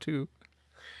count thou too.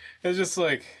 It's just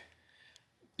like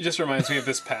it just reminds me of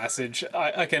this passage.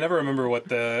 I can never remember what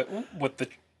the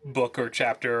book or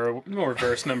chapter or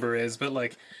verse number is, but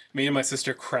like me and my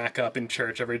sister crack up in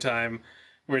church every time.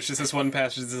 Where it's just this one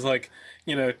passage that's like,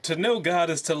 to know God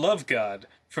is to love God,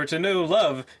 for to know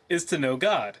love is to know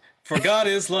God, for God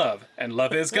is love, and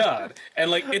love is God, and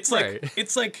like Right.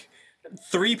 it's like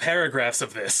 3 paragraphs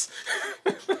of this.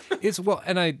 It's well,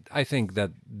 and I think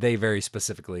that they very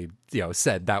specifically,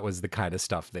 said that was the kind of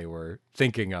stuff they were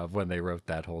thinking of when they wrote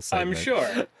that whole I'm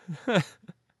segment. sure.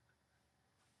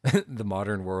 The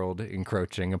modern world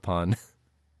encroaching upon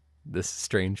this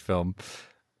strange film.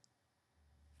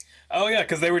 Oh yeah,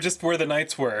 because they were just where the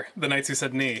knights were, the knights who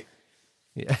said knee,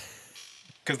 Yeah.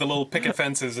 because the little picket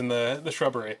fences in the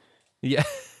shrubbery. Yeah.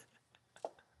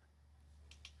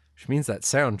 Which means that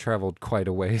sound traveled quite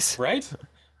a ways. Right?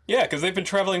 Yeah, because they've been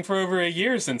traveling for over a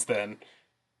year since then.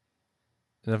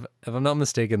 And if I'm not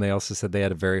mistaken, they also said they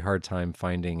had a very hard time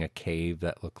finding a cave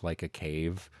that looked like a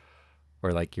cave,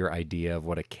 or like your idea of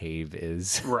what a cave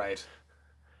is. Right.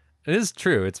 It is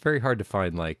true. It's very hard to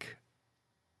find like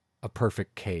a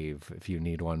perfect cave if you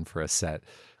need one for a set.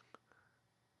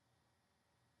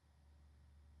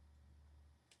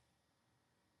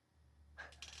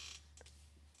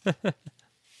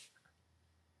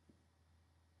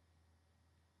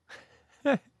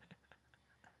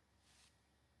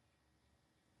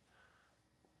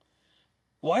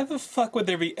 Why the fuck would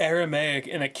there be Aramaic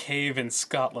in a cave in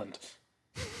Scotland?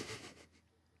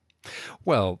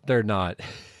 Well, they're not.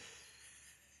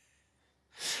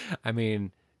 I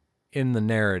mean, in the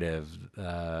narrative,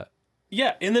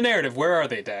 Yeah, in the narrative, where are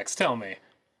they, Dax? Tell me.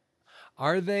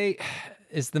 are they?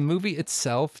 Is the movie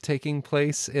itself taking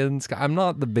place in I'm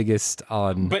not the biggest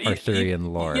on But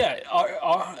Arthurian lore. Yeah,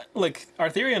 like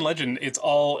Arthurian legend, it's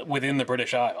all within the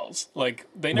British Isles. Like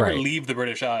they never Right. leave the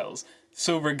British Isles.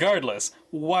 So regardless,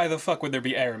 why the fuck would there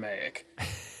be Aramaic?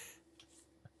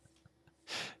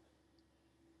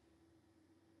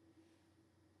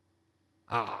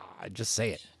 Just say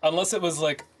it. Unless it was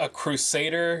like a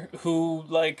crusader who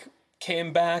like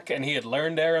came back and he had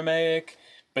learned Aramaic.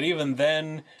 But even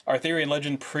then, Arthurian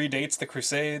legend predates the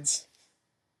Crusades.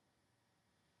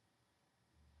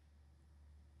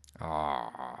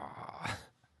 Ah.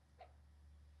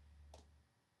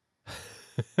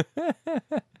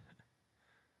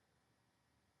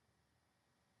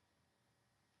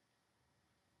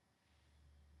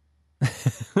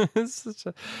 It's such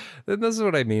a, this is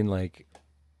what I mean, like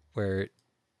where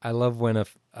I love when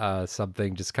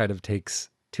something just kind of takes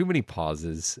too many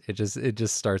pauses. It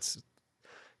just starts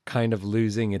kind of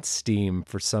losing its steam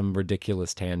for some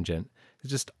ridiculous tangent. It's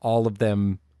just all of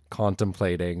them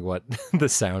contemplating what the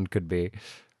sound could be.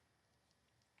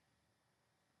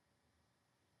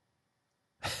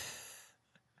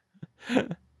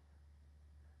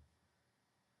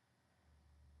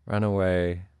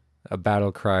 Runaway, a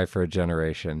battle cry for a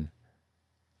generation,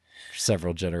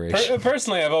 several generations.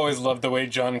 Personally, I've always loved the way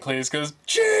John Cleese goes,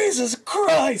 Jesus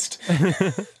Christ!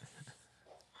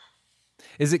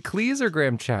 Is it Cleese or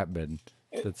Graham Chapman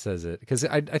that says it? Because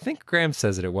I think Graham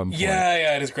says it at one point.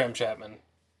 Yeah, it is Graham Chapman.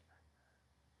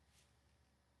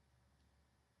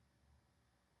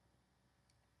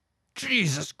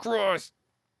 Jesus Christ.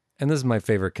 And this is my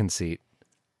favorite conceit.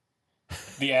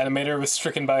 The animator was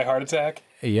stricken by a heart attack.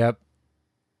 Yep.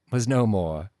 Was no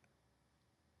more.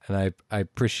 And I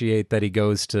appreciate that he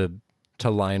goes to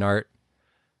line art.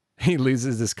 He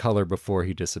loses his color before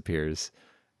he disappears.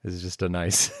 It's just a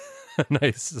nice a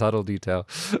nice subtle detail.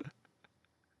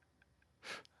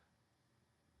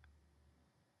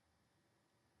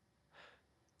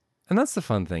 And that's the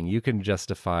fun thing. You can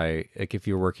justify, like, if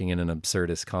you're working in an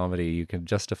absurdist comedy, you can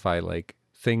justify like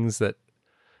things that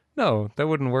no, that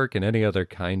wouldn't work in any other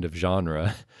kind of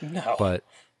genre. No. But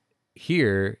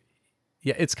here,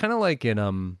 yeah, it's kind of like in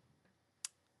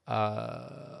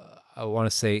I want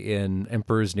to say in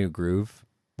Emperor's New Groove.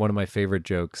 One of my favorite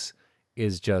jokes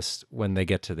is just when they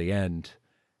get to the end,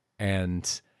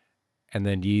 and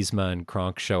then Yzma and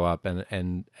Kronk show up,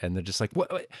 and they're just like,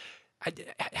 "What?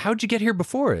 How'd you get here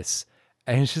before us?"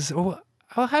 And she's, oh,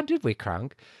 how did we,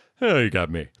 Kronk? Oh, you got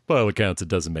me. By all accounts, it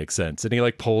doesn't make sense. And he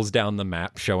like pulls down the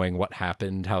map showing what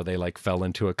happened, how they like fell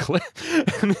into a cliff.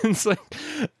 And it's like,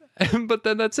 but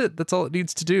then that's it. That's all it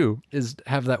needs to do is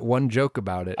have that one joke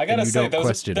about it. I And gotta you say, don't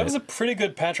question that it. was a pretty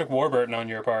good Patrick Warburton on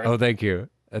your part. Oh, thank you.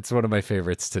 That's one of my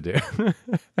favorites to do.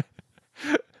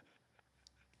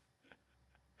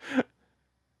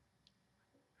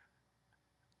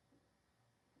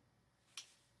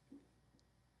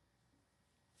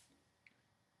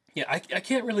 Yeah, I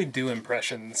can't really do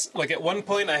impressions. Like at one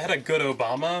point, I had a good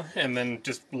Obama, and then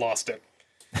just lost it.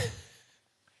 I've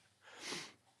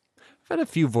had a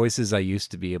few voices I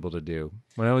used to be able to do.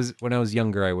 When I was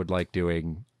younger, I would like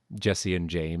doing Jesse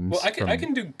and Well, James I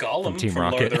can do from Gollum Team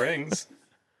from Lord of Rocket. the Rings.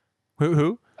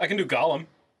 Who? I can do Gollum.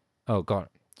 Oh God.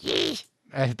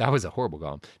 That was a horrible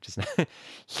Gollum. Just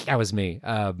that was me.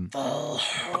 Us.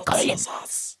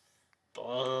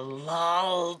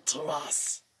 Belong to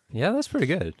us. Yeah, that's pretty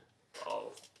good.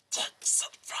 Takes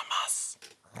it from us.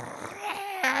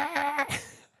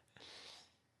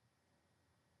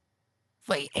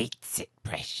 Wait, it's it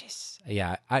precious.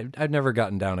 Yeah, I've never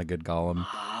gotten down a good Gollum.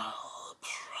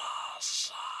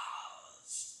 Precious.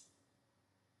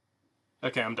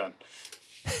 Okay, I'm done.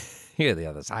 Here, the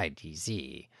other side,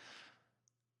 TC.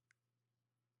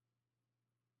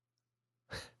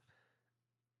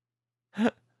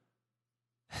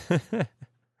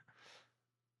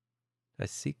 I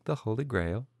seek the Holy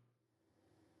Grail.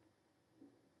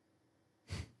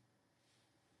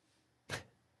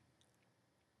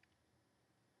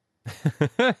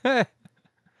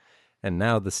 And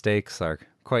now the stakes are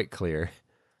quite clear.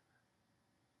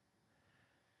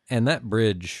 And that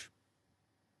bridge,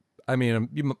 I mean,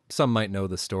 some might know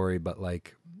the story, but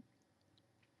like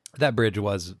that bridge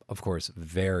was, of course,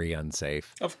 very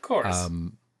unsafe. Of course.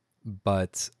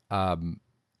 But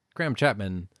Graham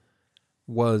Chapman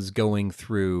was going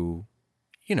through,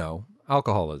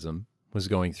 alcoholism, was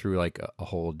going through like a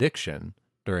whole addiction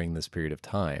during this period of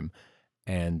time.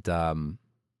 And,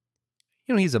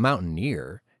 he's a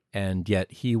mountaineer, and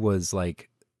yet he was like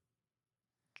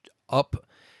up,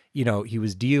 he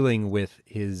was dealing with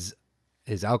his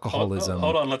alcoholism.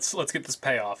 Hold on, let's get this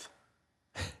payoff.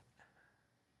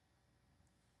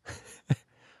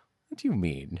 What do you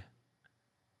mean?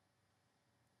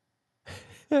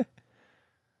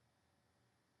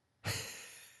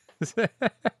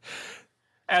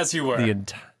 As you were.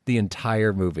 The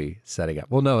entire movie setting up.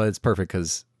 Well, no, it's perfect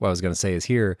because what I was going to say is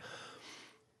here,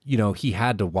 he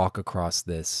had to walk across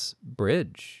this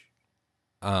bridge.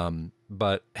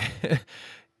 But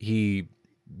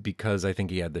because I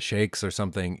think he had the shakes or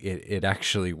something, it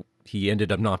actually, he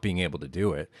ended up not being able to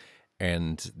do it.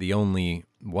 And the only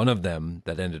one of them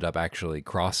that ended up actually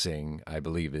crossing, I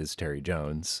believe, is Terry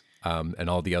Jones. And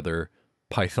all the other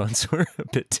pythons were a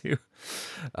bit too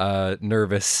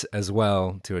nervous as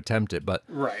well to attempt it. But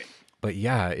right. But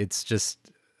yeah, it's just,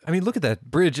 I mean, look at that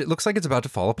bridge. It looks like it's about to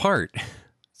fall apart.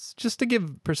 It's just to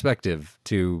give perspective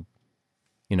to,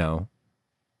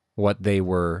 what they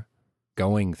were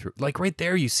going through. Like right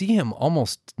there, you see him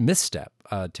almost misstep,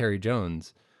 Terry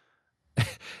Jones.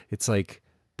 It's like,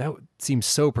 that seems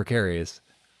so precarious.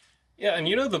 Yeah, and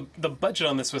the budget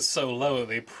on this was so low,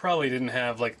 they probably didn't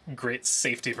have like great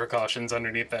safety precautions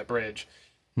underneath that bridge.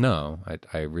 No,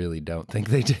 I really don't think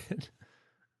they did.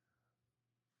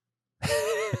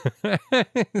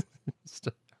 Just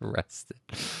arrested.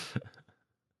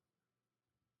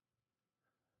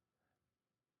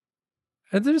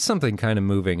 And there's something kind of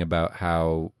moving about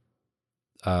how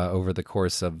over the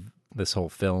course of this whole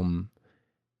film,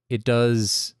 it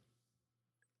does,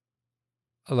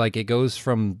 like, it goes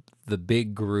from the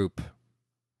big group,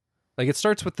 like it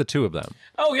starts with the two of them.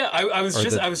 Oh yeah, I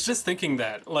was just thinking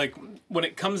that, like, when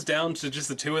it comes down to just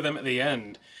the two of them at the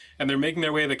end and they're making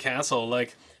their way to the castle,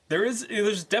 like there's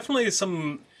definitely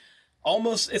some,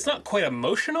 almost, it's not quite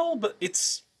emotional, but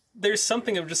there's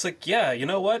something of just like, yeah, you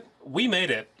know what? We made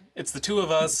it. It's the two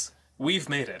of us. We've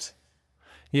made it.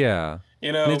 Yeah.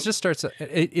 And it just starts,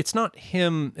 it's not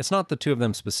him, it's not the two of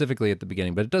them specifically at the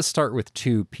beginning, but it does start with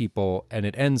two people and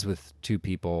it ends with two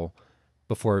people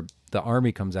before the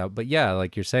army comes out. But yeah,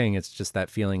 like you're saying, it's just that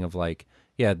feeling of like,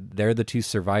 yeah, they're the two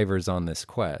survivors on this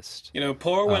quest.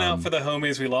 Pour went out for the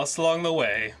homies we lost along the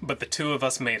way, but the two of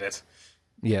us made it.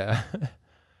 Yeah. And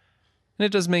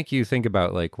it does make you think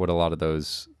about like what a lot of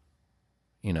those,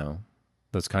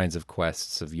 those kinds of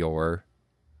quests of yore,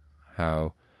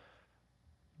 how,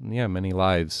 yeah, many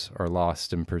lives are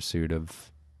lost in pursuit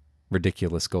of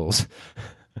ridiculous goals.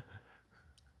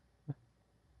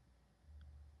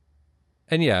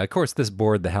 And yeah, of course, this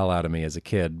bored the hell out of me as a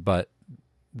kid, but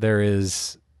there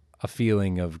is a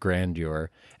feeling of grandeur,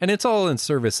 and it's all in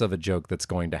service of a joke that's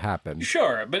going to happen.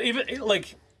 Sure, but even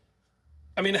like,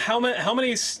 I mean, how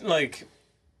many like,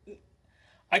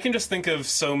 I can just think of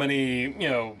so many,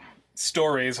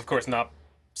 stories, of course not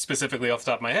specifically off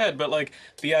the top of my head, but like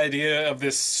the idea of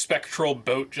this spectral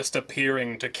boat just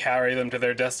appearing to carry them to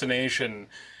their destination.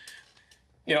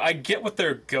 I get what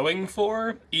they're going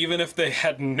for, even if they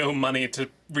had no money to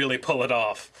really pull it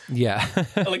off. Yeah.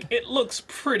 Like, it looks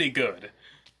pretty good.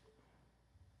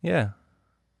 Yeah.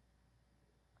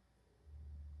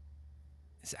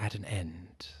 Is at an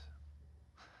end.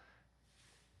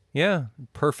 Yeah,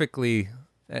 perfectly.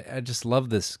 I just love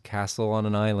this castle on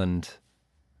an island.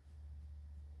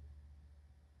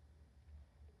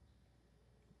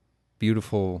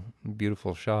 Beautiful,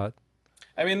 beautiful shot.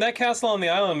 I mean, that castle on the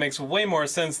island makes way more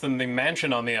sense than the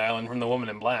mansion on the island from The Woman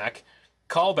in Black.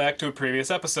 Call back to a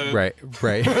previous episode. Right.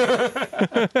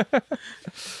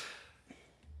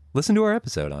 Listen to our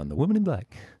episode on The Woman in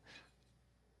Black.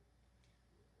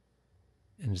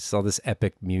 And just all this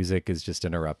epic music is just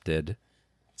interrupted.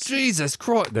 Jesus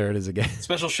Christ. There it is again.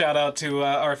 Special shout out to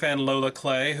our fan Lola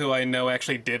Clay, who I know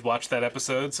actually did watch that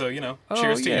episode. So,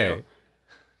 cheers to you.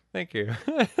 Thank you.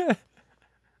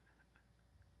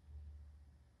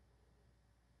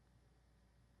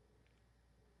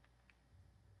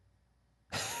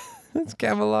 It's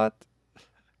Camelot.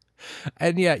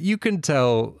 And yeah, you can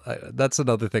tell, that's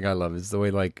another thing I love, is the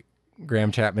way like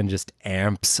Graham Chapman just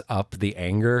amps up the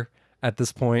anger at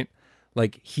this point.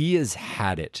 Like, he has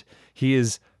had it. He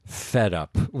is fed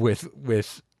up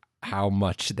with how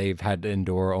much they've had to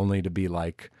endure, only to be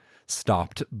like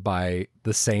stopped by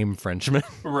the same Frenchman.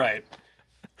 Right.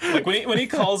 Like when he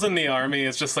calls in the army,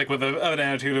 it's just like with an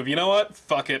attitude of, you know what?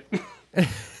 Fuck it.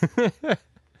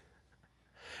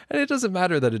 And it doesn't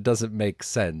matter that it doesn't make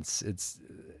sense. It's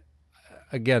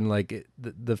again like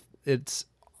it's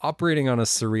operating on a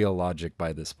surreal logic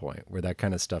by this point, where that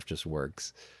kind of stuff just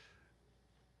works.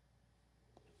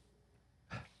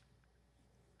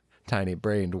 Tiny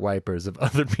brained wipers of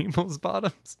other people's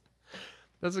bottoms.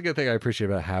 That's a good thing I appreciate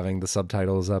about having the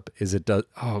subtitles up. Is it does?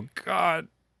 Oh God.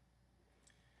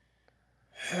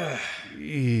 Oh,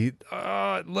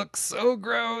 it looks so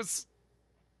gross.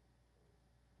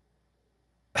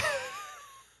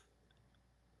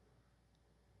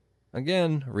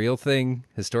 Again, real thing,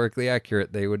 historically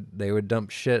accurate. They would dump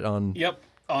shit on. Yep,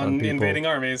 on invading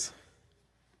armies.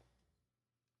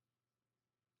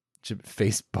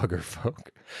 Face bugger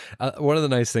folk. One of the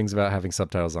nice things about having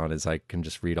subtitles on is I can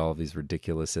just read all of these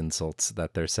ridiculous insults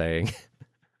that they're saying.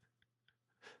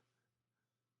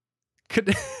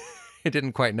 It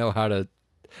didn't quite know how to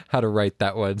write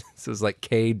that one. So it was like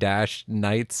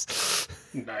K-Knights.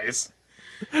 Nice.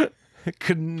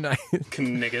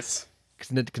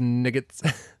 Kniggets.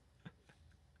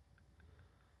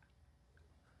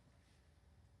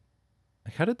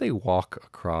 Like, how did they walk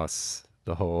across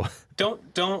the whole?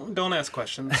 Don't ask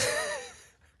questions.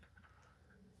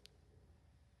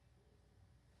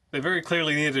 They very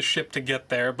clearly needed a ship to get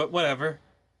there, but whatever.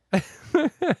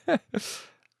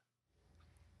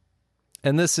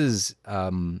 And this is, I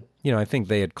think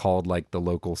they had called like the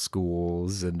local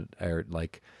schools or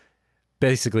like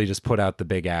basically just put out the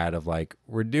big ad of like,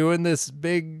 we're doing this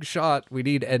big shot. We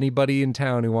need anybody in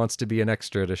town who wants to be an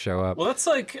extra to show up. Well, that's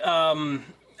like,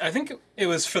 I think it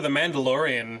was for The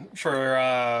Mandalorian,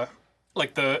 for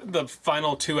like the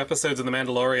final 2 episodes of The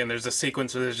Mandalorian. There's a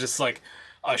sequence where there's just like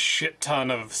a shit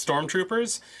ton of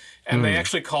stormtroopers, and they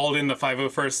actually called in the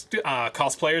 501st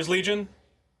Cosplayers Legion.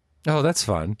 Oh, that's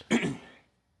fun.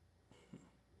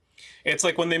 It's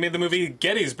like when they made the movie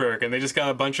Gettysburg, and they just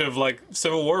got a bunch of like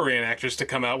Civil War reenactors to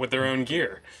come out with their own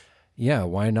gear. Yeah,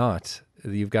 why not?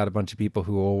 You've got a bunch of people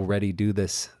who already do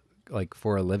this like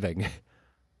for a living.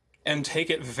 And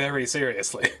take it very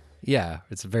seriously. Yeah,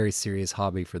 it's a very serious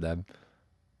hobby for them.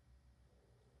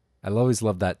 I always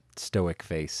love that stoic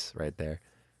face right there.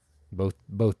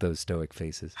 Both those stoic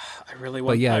faces. I really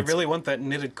want that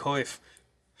knitted coif.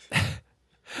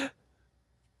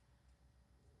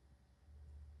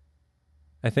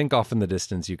 I think off in the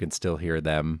distance you can still hear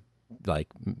them like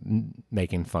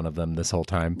making fun of them this whole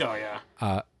time. Oh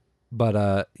yeah.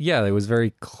 But yeah, it was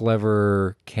very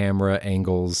clever camera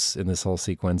angles in this whole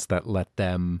sequence that let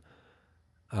them,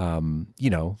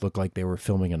 look like they were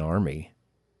filming an army.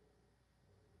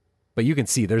 But you can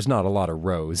see there's not a lot of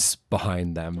rows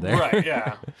behind them there. Right,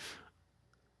 yeah.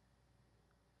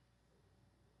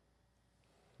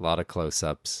 A lot of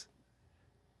close-ups.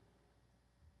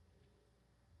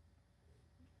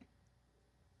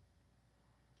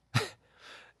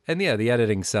 And yeah, the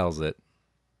editing sells it.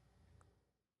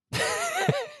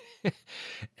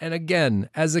 And again,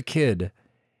 as a kid,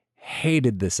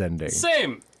 hated this ending.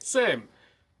 Same.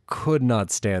 Could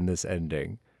not stand this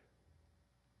ending.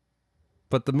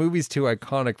 But the movie's too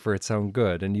iconic for its own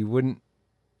good, and you wouldn't.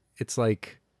 It's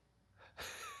like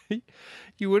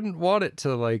you wouldn't want it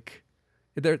to like.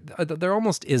 There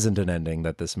almost isn't an ending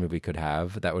that this movie could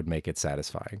have that would make it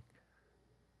satisfying.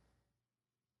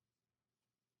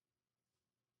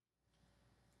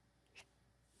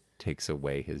 Takes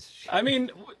away his. I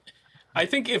mean, I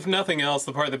think if nothing else,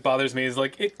 the part that bothers me is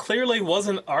like it clearly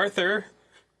wasn't Arthur.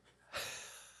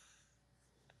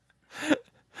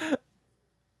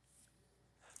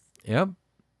 Yep.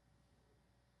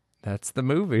 That's the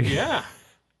movie. Yeah.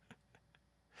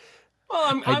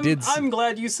 Well, I'm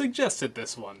glad you suggested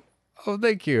this one. Oh,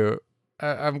 thank you.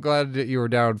 I'm glad that you were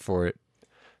down for it.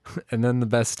 And then the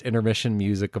best intermission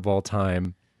music of all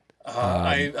time.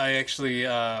 I actually,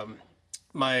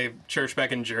 my church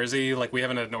back in Jersey, like we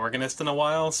haven't had an organist in a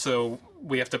while, so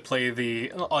we have to play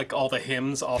all the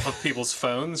hymns off of people's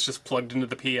phones just plugged into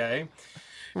the PA.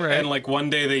 Right. And like one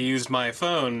day they used my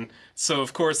phone, so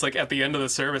of course like at the end of the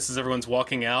service as everyone's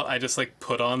walking out, I just like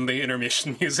put on the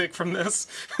intermission music from this.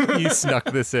 You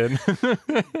snuck this in.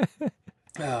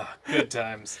 Good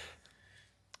times.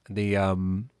 Yeah,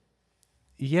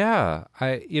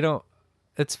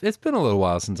 it's been a little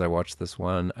while since I watched this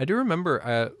one. I do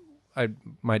remember I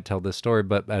might tell this story,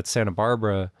 but at Santa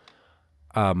Barbara,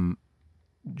 John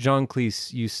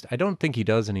Cleese I don't think he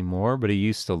does anymore, but he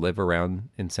used to live around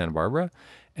in Santa Barbara.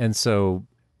 And so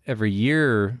every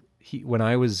year, when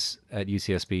I was at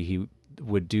UCSB, he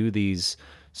would do these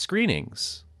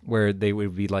screenings where they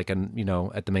would be like, at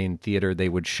the main theater, they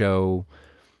would show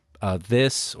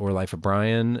this or Life of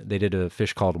Brian. They did A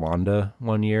Fish Called Wanda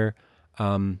one year.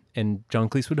 And John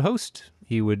Cleese would host.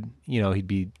 He would, he'd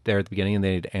be there at the beginning and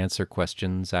they'd answer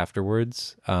questions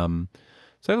afterwards. So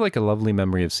I have like a lovely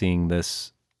memory of seeing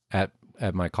this at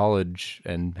my college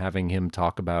and having him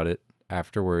talk about it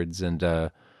afterwards. And I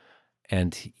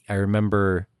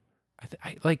remember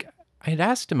I had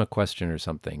asked him a question or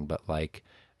something, but like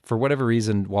for whatever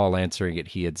reason, while answering it,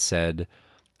 he had said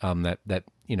that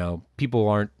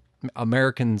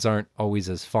Americans aren't always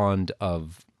as fond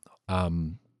of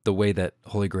the way that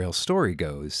Holy Grail story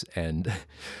goes. And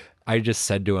I just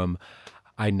said to him,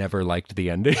 I never liked the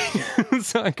ending.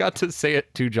 So I got to say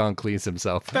it to John Cleese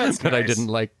himself. That's that nice. I didn't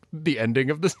like the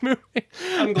ending of this movie.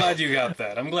 I'm glad you got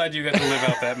that. I'm glad you got to live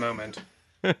out that moment.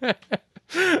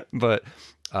 But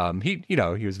he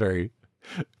was very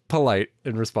polite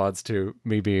in response to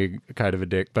me being kind of a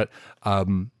dick. But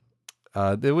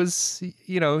there was,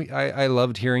 I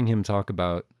loved hearing him talk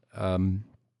about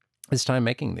his time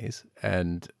making these,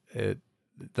 and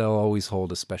they'll always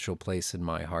hold a special place in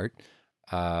my heart,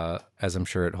 as I'm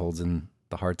sure it holds in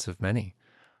the hearts of many.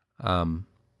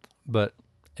 But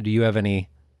do you have any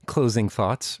closing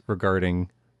thoughts regarding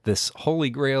this holy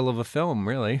grail of a film,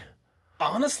 really?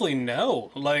 Honestly,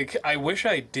 no. Like, I wish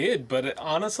I did, but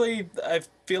honestly, I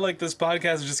feel like this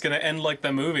podcast is just going to end like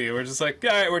the movie. We're just like, all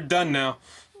right, we're done now.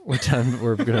 We're done.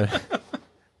 We're gonna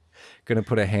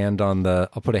put a hand on I'll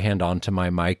put a hand onto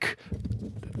my mic.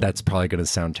 That's probably gonna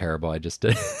sound terrible. I just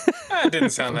did. It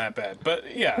didn't sound that bad,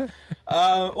 but yeah.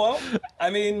 Well, I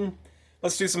mean,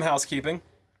 let's do some housekeeping.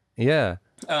 Yeah.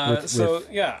 With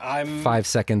yeah, I'm 5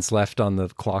 seconds left on the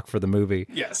clock for the movie.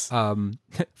 Yes.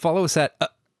 Follow us at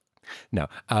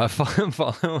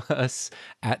follow us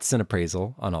at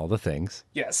Cineappraisal on all the things.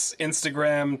 Yes,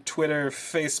 Instagram, Twitter,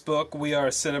 Facebook. We are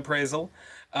Cineappraisal.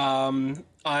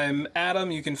 I'm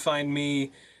Adam. You can find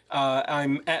me.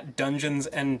 I'm at Dungeons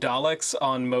and Daleks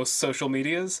on most social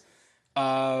medias.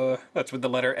 That's with the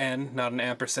letter N, not an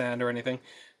ampersand or anything.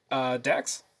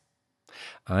 Dax?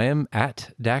 I am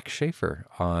at Dax Schaefer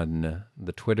on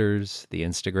the Twitters, the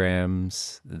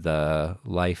Instagrams, the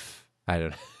life. I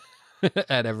don't know,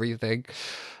 at everything.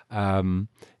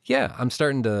 Yeah,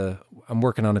 I'm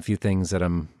working on a few things that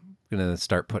I'm going to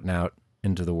start putting out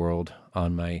into the world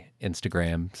on my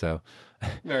Instagram. So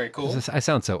very cool. I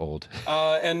sound so old.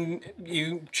 And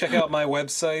you check out my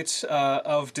website,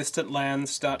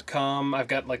 ofdistantlands.com. I've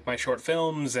got like my short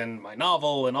films and my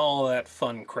novel and all that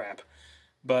fun crap.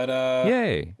 But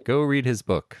yay, go read his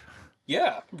book.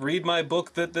 Yeah, read my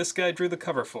book that this guy drew the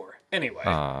cover for. Anyway,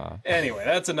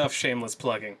 that's enough shameless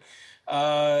plugging.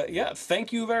 Yeah,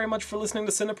 thank you very much for listening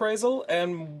to Cineappraisal,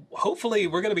 and hopefully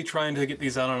we're going to be trying to get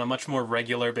these out on a much more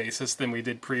regular basis than we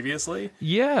did previously.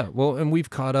 Yeah, well, and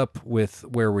we've caught up with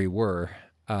where we were,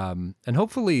 and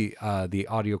hopefully the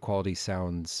audio quality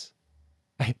sounds...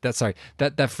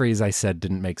 That phrase I said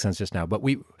didn't make sense just now, but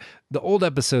the old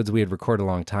episodes we had recorded a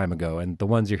long time ago, and the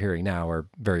ones you're hearing now are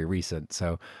very recent,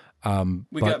 so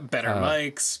We got better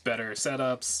mics, better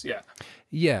setups. Yeah.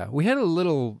 Yeah, we had a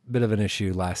little bit of an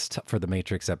issue for the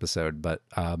Matrix episode, but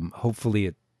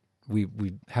hopefully we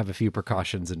have a few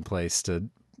precautions in place to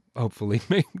hopefully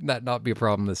make that not be a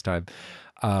problem this time.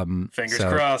 Fingers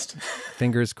crossed.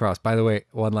 Fingers crossed. By the way,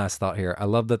 one last thought here. I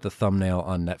love that the thumbnail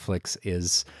on Netflix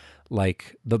is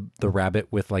like the rabbit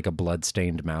with like a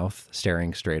blood-stained mouth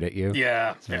staring straight at you.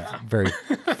 Yeah, it's a very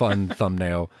fun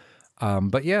thumbnail.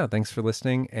 But yeah, thanks for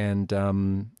listening,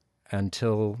 and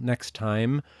until next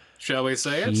time, shall we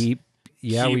say it?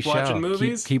 We watching shall.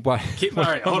 Movies. Keep watching. All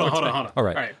right, hold on. All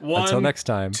right. One, until next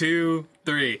time. 2,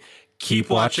 3. Keep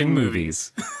watching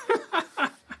movies.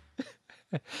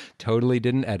 Totally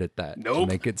didn't edit that. Nope. To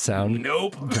make it sound.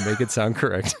 Nope. To make it sound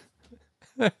correct.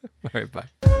 All right.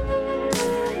 Bye.